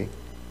the sea.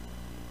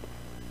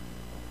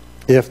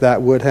 If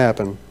that would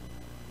happen,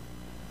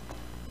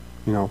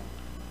 do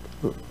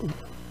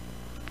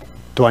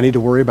I need to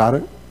worry about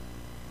it?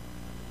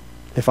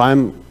 If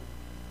I'm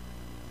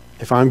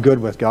good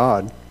with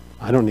God,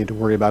 I don't need to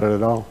worry about it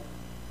at all.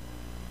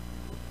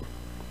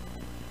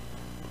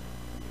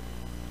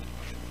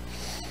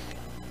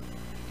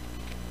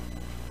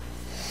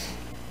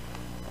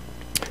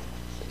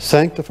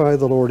 Sanctify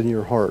the Lord in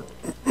your heart.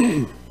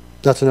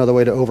 That's another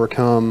way to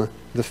overcome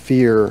the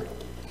fear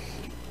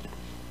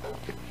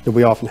that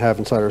we often have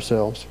inside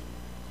ourselves.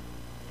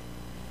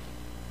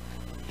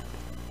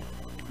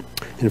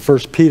 In 1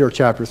 Peter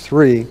chapter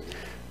 3,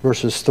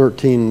 verses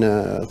 13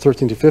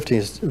 to 15,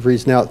 it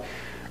reads, Now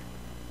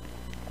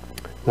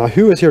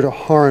who is here to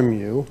harm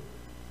you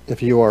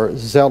if you are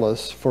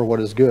zealous for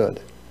what is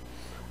good?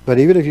 But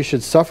even if you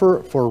should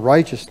suffer for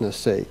righteousness'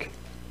 sake,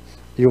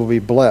 you will be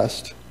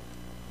blessed.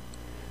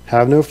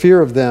 Have no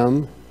fear of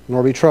them,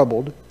 nor be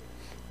troubled,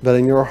 but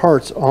in your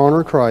hearts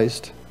honor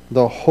Christ,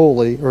 the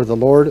holy, or the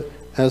Lord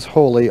as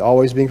holy,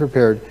 always being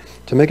prepared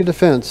to make a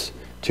defense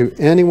to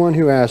anyone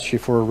who asks you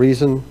for a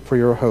reason for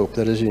your hope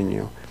that is in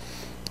you.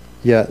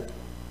 Yet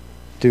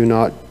do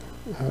not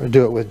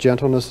do it with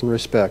gentleness and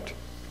respect.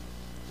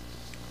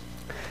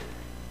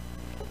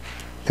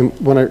 And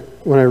when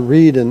I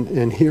read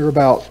and hear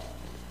about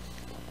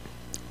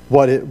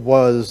what it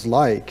was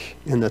like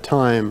in the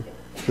time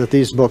that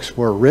these books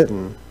were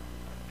written,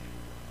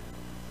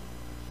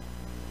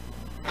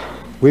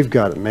 we've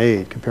got it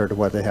made compared to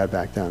what they had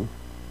back then.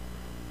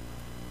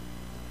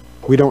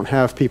 We don't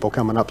have people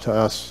coming up to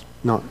us,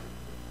 not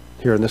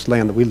here in this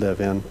land that we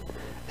live in,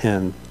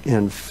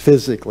 and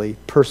physically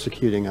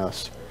persecuting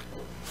us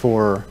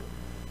for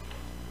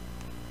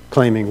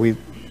claiming we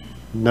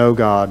know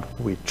God,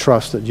 we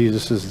trust that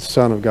Jesus is the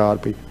Son of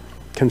God, we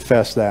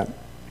confess that.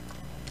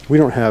 We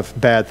don't have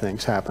bad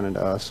things happening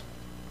to us.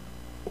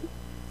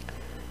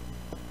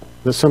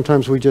 But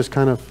sometimes we just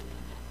kind of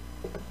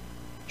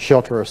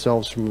shelter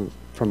ourselves from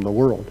the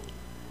world.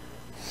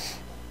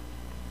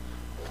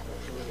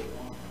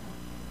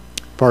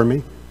 Pardon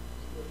me?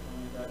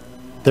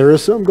 There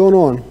is something going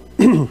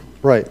on.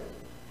 Right.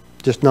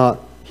 Just not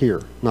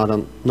here. Not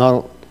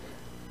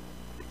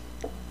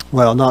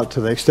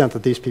to the extent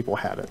that these people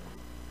had it.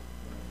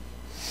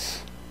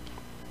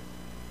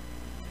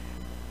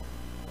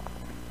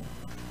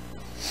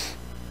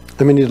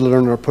 Then we need to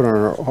learn to put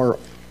on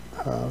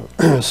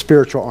our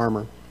spiritual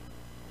armor.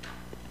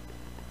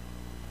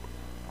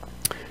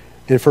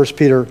 In 1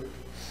 Peter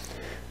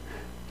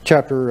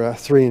chapter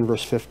 3 and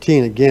verse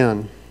 15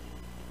 again,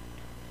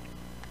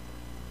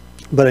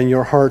 but in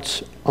your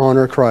hearts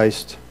honor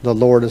Christ, the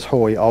Lord is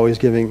holy, always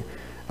being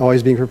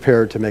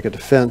prepared to make a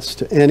defense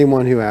to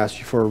anyone who asks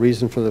you for a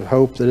reason for the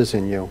hope that is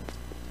in you.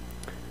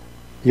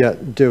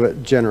 Yet do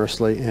it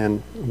generously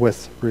and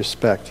with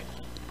respect.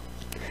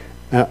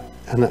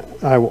 And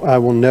I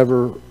will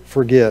never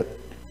forget,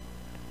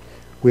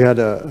 we had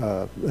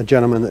a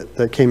gentleman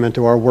that came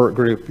into our work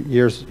group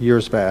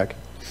years back,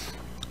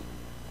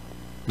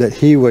 that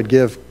he would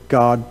give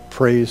God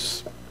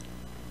praise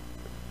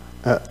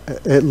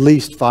at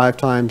least 5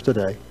 times a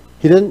day.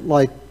 He didn't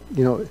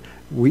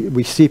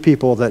we see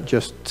people that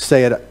just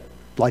say it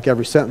like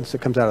every sentence that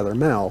comes out of their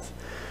mouth.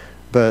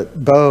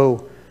 But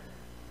Bo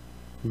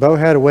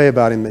had a way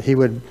about him that he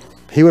would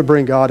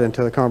bring God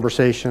into the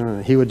conversation,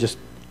 and he would just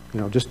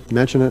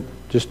mention it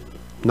just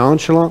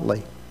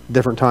nonchalantly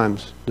different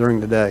times during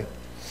the day.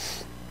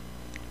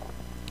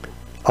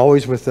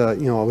 always with a,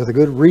 with a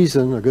good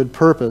reason, a good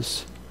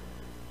purpose.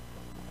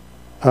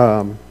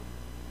 And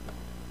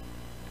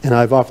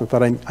I've often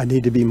thought I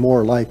need to be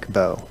more like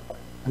Bo.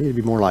 I need to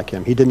be more like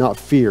him. He did not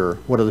fear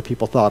what other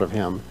people thought of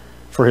him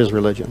for his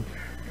religion.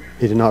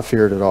 He did not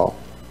fear it at all.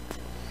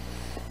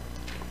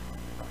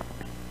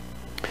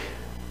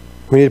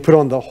 We need to put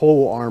on the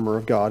whole armor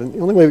of God. And the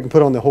only way we can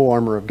put on the whole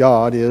armor of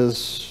God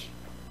is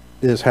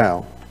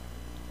how?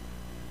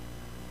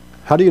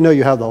 How do you know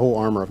you have the whole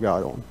armor of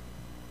God on?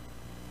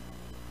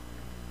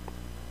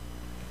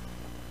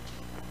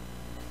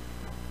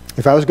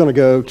 If I was going to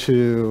go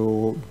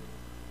to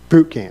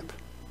boot camp,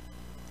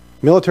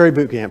 military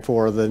boot camp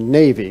for the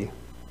Navy,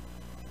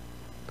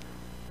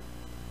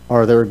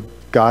 are there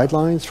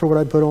guidelines for what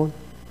I'd put on?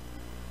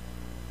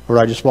 Or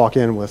would I just walk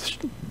in with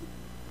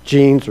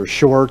jeans or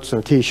shorts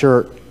and a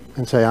t-shirt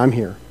and say, I'm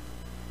here?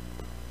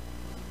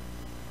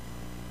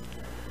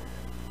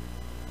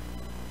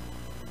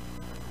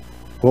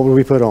 What would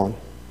we put on?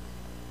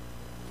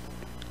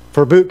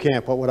 For boot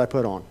camp, what would I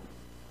put on?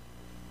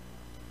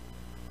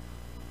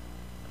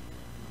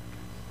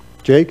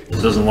 Jake?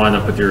 This doesn't line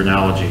up with your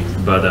analogy,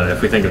 but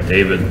if we think of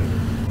David,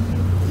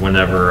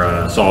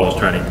 whenever Saul was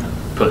trying to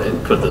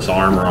put this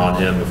armor on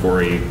him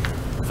before he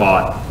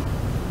fought,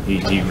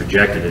 he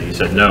rejected it. He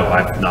said, no,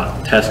 I've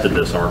not tested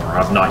this armor.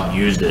 I've not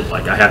used it.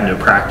 Like, I have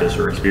no practice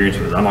or experience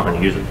with it. I'm not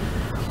going to use it.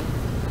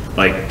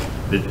 Like,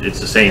 it's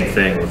the same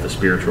thing with the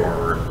spiritual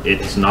armor.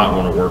 It's not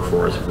going to work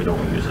for us if we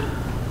don't use it.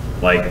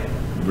 Like,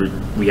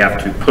 we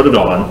have to put it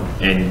on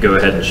and go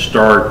ahead and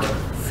start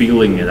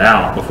feeling it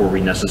out before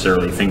we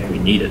necessarily think we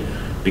need it,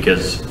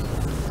 because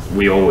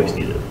we always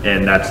need it.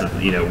 And that's,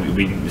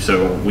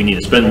 so we need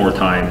to spend more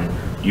time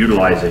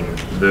utilizing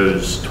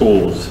those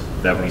tools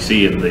that we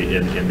see in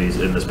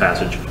this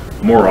passage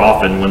more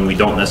often when we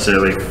don't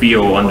necessarily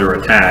feel under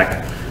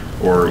attack,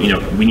 or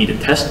we need to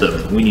test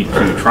them. We need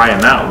to try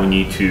them out. We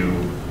need to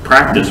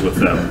practice with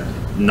them,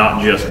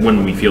 not just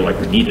when we feel like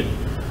we need it.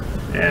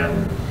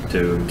 And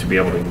to be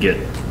able to get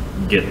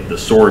the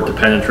sword to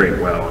penetrate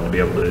well, and to be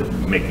able to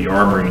make the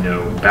armor,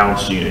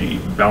 bounce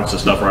the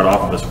stuff right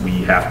off of us,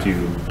 we have to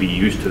be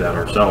used to that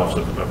ourselves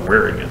of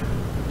wearing it.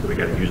 So we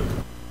got to use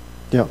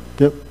it.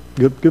 Yep.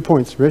 Good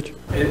points, Rich.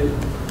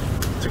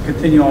 To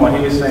continue on what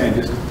he was saying,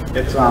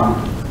 it's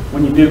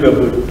when you do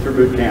go through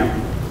boot camp,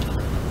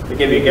 they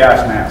give you a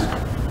gas mask.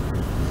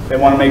 They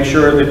want to make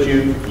sure that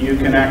you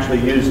can actually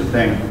use the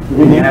thing.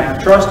 And you have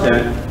to trust in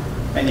it,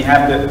 and you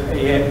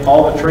have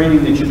all the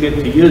training that you get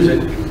to use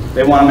it.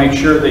 They want to make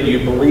sure that you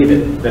believe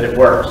it, that it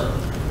works.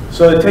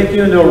 So they take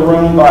you into a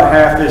room about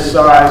half this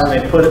size, and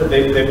they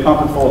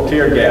pump it full of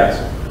tear gas.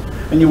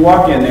 And you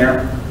walk in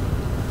there,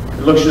 it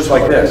looks just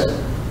like this.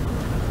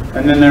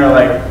 And then they're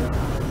like,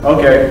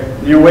 okay,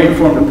 and you're waiting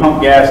for them to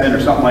pump gas in or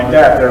something like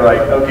that. They're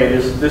like, okay,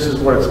 this is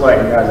what it's like.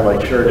 And the guys are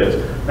like, sure it is.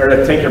 They're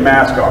to take your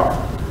mask off.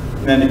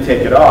 And then they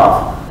take it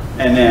off,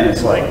 and then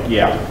it's like,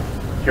 yeah,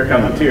 here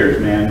come the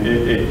tears, man.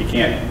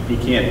 You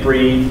can't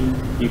breathe,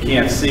 you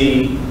can't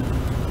see.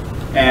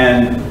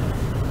 And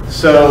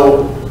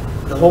so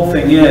the whole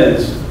thing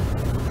is,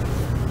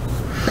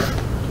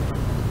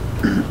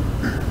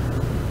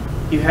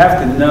 you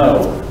have to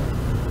know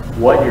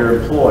what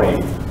you're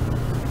employing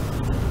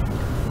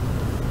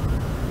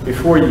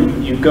before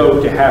you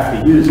go to have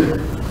to use it.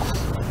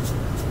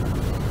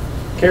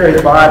 Carry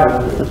the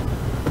Bible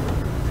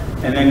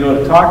and then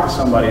go to talk to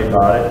somebody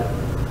about it.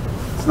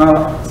 It's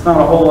not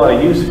a whole lot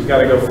of use if you got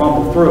to go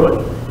fumble through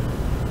it.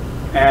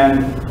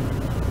 And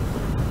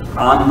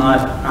I'm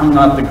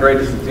not the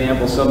greatest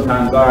example.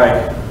 Sometimes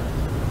I'm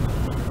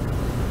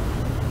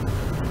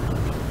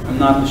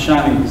not the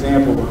shining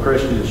example of a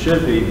Christian it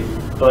should be,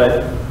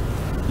 but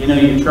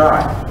you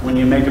try. When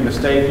you make a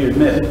mistake, you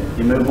admit it.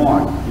 You move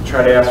on. You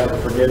try to ask for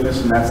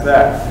forgiveness, and that's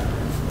that.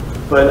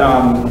 But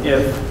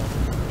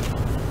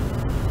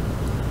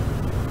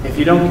if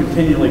you don't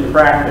continually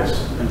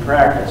practice and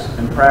practice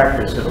and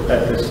practice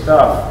at this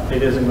stuff,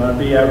 it isn't going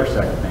to be ever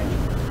second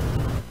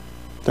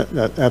nature.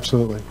 That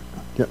absolutely.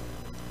 Yep.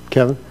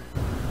 Kevin?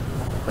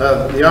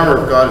 The armor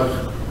of God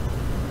is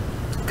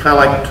kind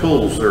of like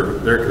tools.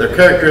 They're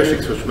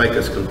characteristics which make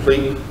us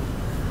complete.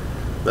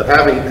 But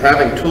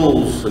having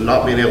tools and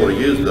not being able to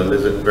use them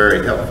isn't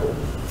very helpful.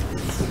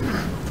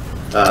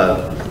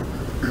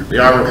 The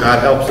armor of God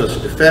helps us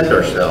defend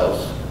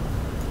ourselves,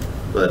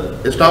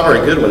 but it's not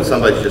very good when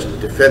somebody's just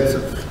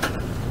defensive.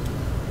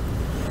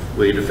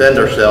 We defend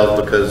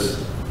ourselves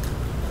because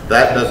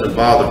that doesn't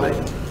bother me,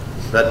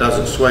 that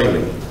doesn't sway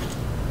me.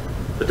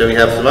 But then we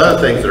have some other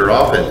things that are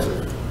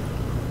offensive,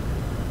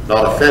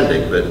 not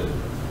offending, but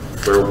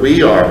where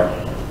we are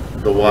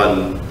the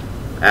one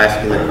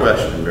asking the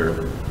question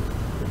or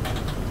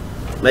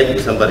making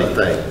somebody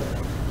think,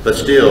 but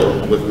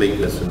still with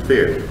meekness and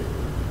fear.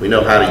 We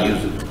know how to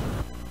use it.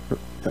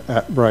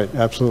 Right,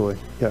 absolutely.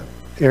 Yeah.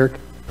 Eric?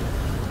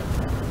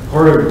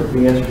 Part of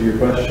the answer to your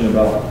question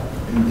about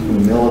from a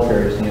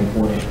military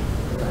standpoint,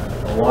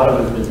 a lot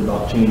of it is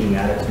about changing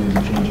attitude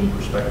and changing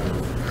perspective.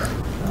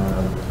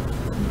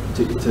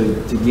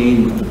 To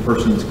gain the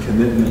person's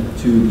commitment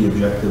to the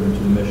objective and to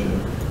the mission.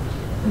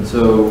 And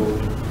so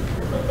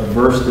a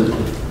verse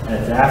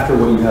that's after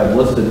what you have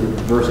listed,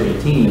 verse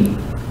 18,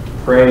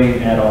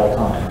 praying at all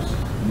times.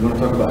 You want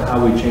to talk about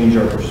how we change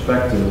our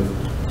perspective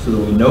so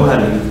that we know how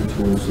to use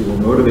the tools, so we're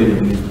motivated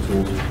to use the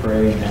tools,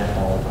 praying at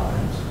all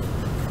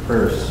times.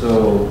 Prayer is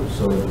so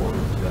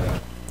important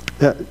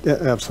today. Yeah,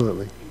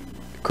 absolutely.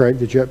 Craig,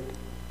 you want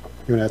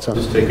to add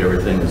something? Just take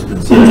everything that's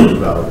been said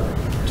about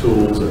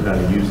tools and how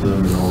to use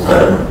them and all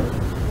that.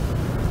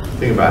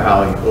 Think about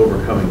how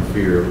overcoming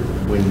fear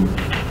when you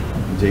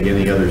take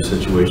any other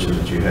situation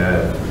that you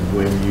have,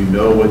 when you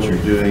know what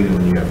you're doing and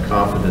when you have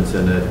confidence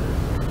in it,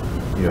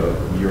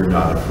 you're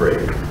not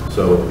afraid.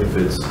 So if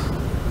it's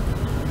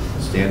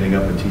standing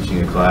up and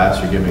teaching a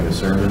class or giving a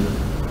sermon,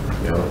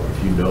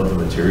 if you know the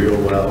material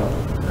well,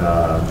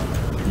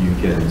 you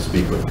can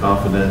speak with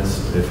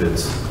confidence. If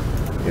it's,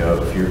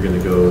 if you're going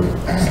to go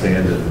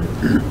stand in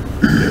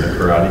a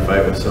karate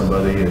fight with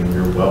somebody and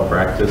you're well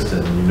practiced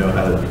and you know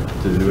how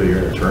to do it, you're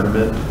in a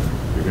tournament,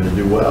 you're going to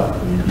do well.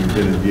 You're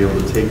going to be able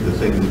to take the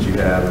things that you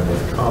have and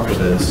with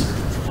confidence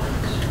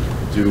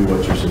do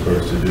what you're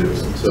supposed to do.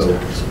 So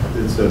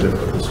it's no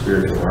different with the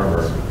spiritual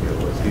armor.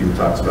 Peter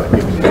talks about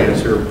giving an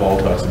answer. Paul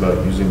talks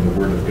about using the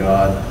word of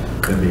God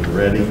and being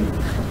ready.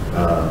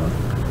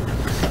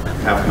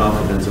 Have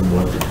confidence in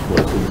what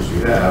tools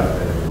you have,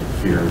 and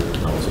fear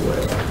melts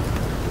away.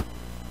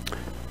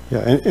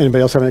 Yeah.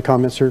 Anybody else have any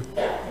comments here?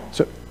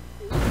 So,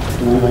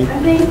 I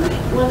think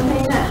one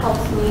thing that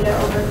helps me to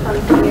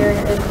overcome fear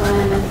is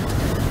when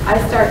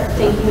I start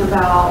thinking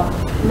about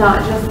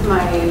not just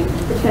my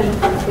potential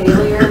for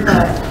failure,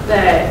 but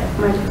that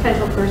my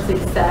potential for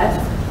success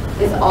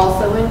is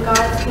also in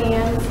God's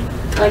hands.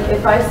 Like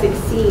if I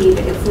succeed,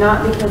 it's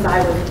not because I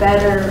was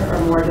better or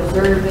more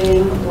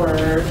deserving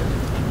or,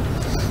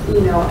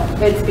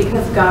 it's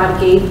because God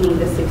gave me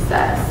the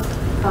success.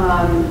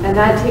 And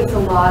that takes a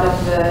lot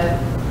of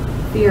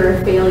the fear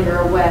of failure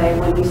away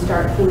when you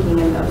start thinking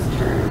in those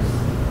terms.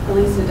 At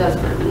least it does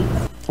for me.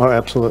 Oh,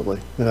 absolutely.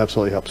 It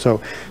absolutely helps.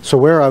 So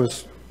where I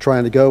was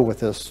trying to go with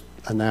this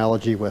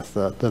analogy with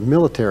the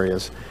military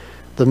is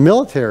the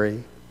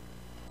military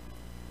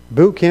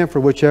boot camp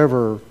for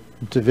whichever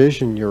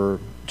division your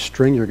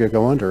string you're going to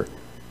go under,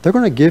 they're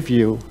going to give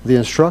you the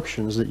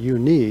instructions that you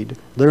need.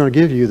 They're going to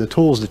give you the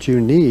tools that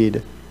you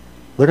need.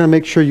 They're going to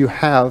make sure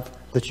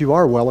that you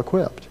are well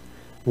equipped.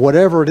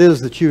 Whatever it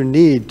is that you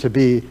need to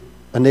be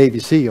a Navy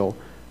SEAL,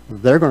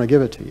 they're going to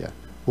give it to you.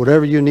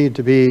 Whatever you need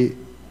to be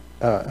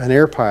an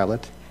air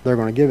pilot, they're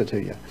going to give it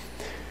to you.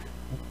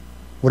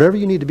 Whatever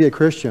you need to be a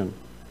Christian,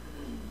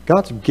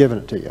 God's given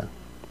it to you.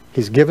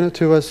 He's given it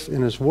to us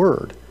in His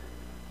Word.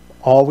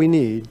 All we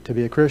need to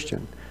be a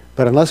Christian.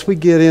 But unless we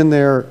get in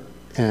there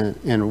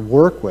and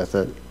work with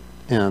it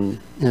and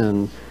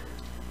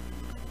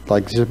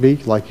like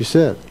you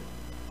said,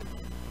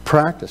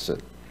 practice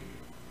it,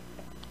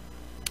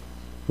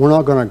 we're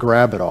not going to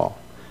grab it all.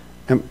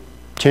 And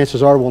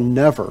chances are we'll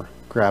never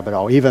grab it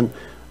all. Even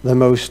the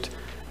most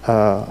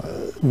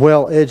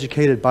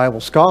well-educated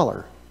Bible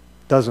scholar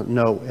doesn't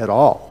know it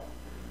all.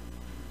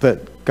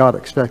 But God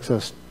expects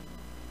us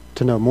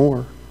to know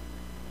more.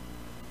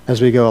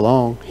 As we go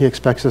along, He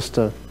expects us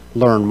to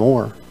learn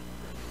more.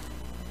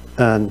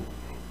 And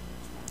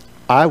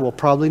I will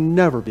probably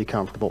never be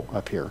comfortable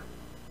up here,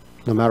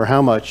 no matter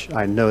how much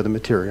I know the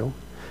material,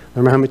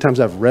 no matter how many times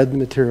I've read the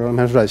material, no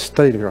matter how much I've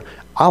studied the material.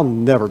 I'll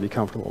never be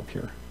comfortable up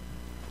here.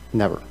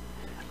 Never.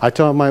 I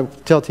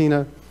tell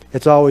Tina,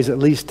 it's always at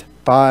least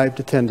 5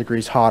 to 10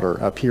 degrees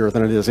hotter up here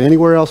than it is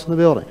anywhere else in the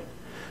building.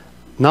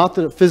 Not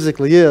that it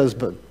physically is,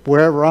 but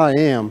wherever I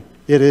am,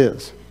 it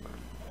is.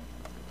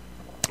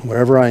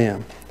 Wherever I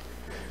am.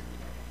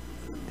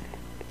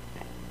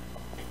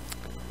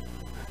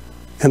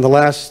 And the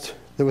last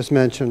that was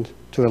mentioned,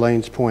 to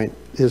Elaine's point,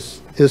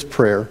 is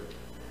prayer.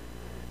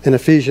 In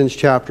Ephesians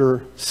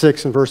chapter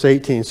 6 and verse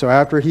 18. So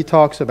after he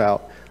talks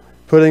about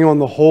putting on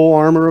the whole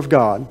armor of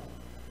God,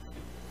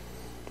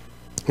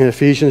 in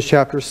Ephesians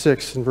chapter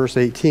 6 and verse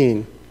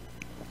 18,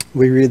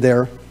 we read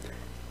there,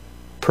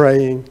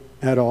 praying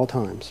at all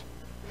times,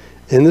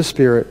 in the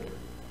Spirit,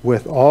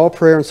 with all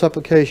prayer and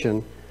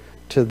supplication,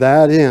 to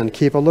that end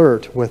keep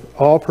alert with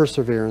all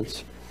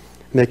perseverance,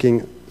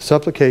 making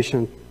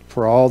supplication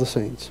for all the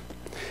saints.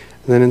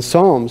 And then in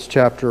Psalms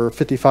chapter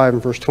 55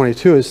 and verse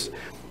 22 is,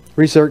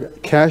 reads there,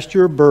 cast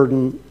your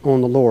burden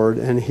on the Lord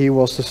and He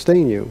will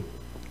sustain you.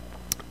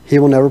 He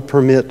will never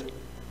permit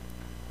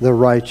the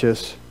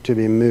righteous to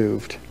be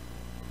moved.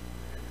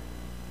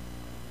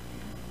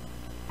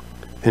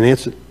 And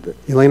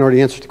Elaine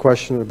already answered the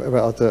question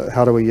about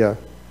how do we, how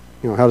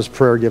does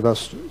prayer give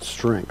us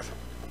strength?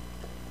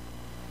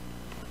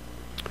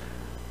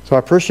 So I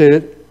appreciate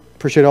it.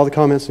 Appreciate all the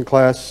comments in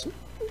class.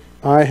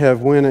 I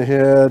have went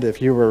ahead,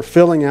 if you were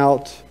filling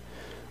out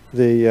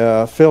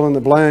the fill in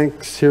the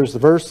blanks, here's the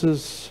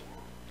verses.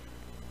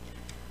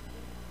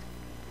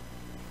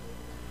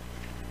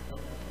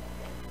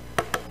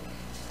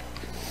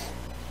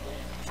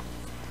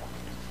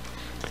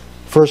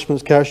 First one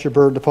is cast your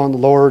burden upon the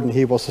Lord and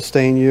He will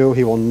sustain you.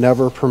 He will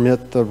never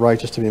permit the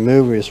righteous to be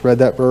moved. We just read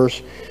that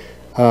verse.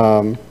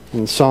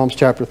 In Psalms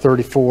chapter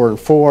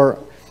 34:4,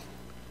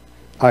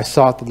 I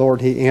sought the Lord,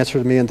 he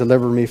answered me and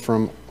delivered me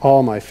from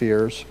all my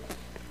fears.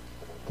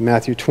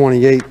 Matthew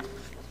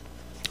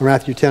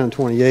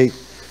 10:28,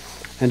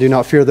 and do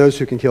not fear those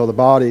who can kill the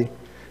body,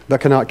 but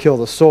cannot kill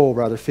the soul,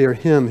 rather fear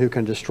him who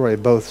can destroy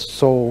both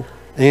soul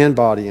and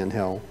body in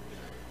hell.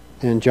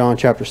 In John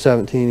chapter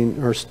 7,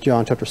 verse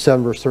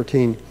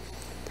 13,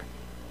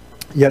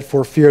 yet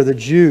for fear of the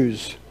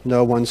Jews,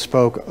 no one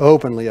spoke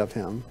openly of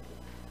him.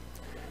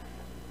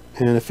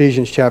 And in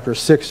Ephesians chapter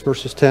 6,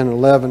 verses 10 and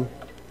 11,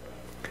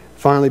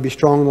 finally be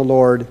strong in the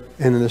Lord,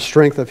 and in the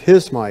strength of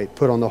his might,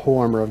 put on the whole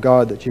armor of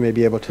God, that you may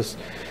be able to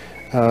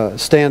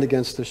stand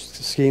against the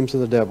schemes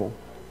of the devil.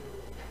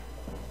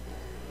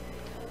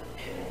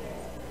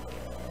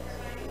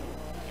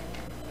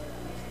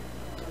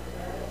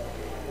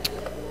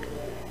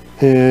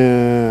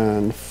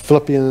 And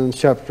Philippians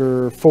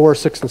chapter 4,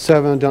 6, and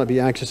 7, do not be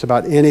anxious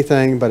about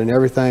anything, but in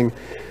everything,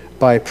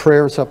 by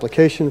prayer and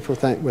supplication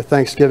with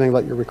thanksgiving,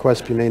 let your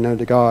requests be made known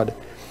to God.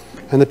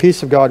 And the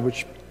peace of God,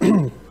 which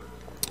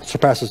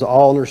surpasses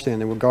all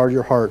understanding, will guard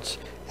your hearts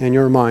and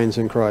your minds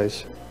in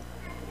Christ.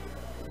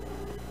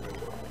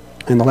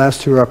 And the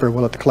last two are up here.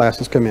 We'll let the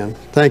classes come in.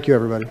 Thank you,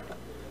 everybody.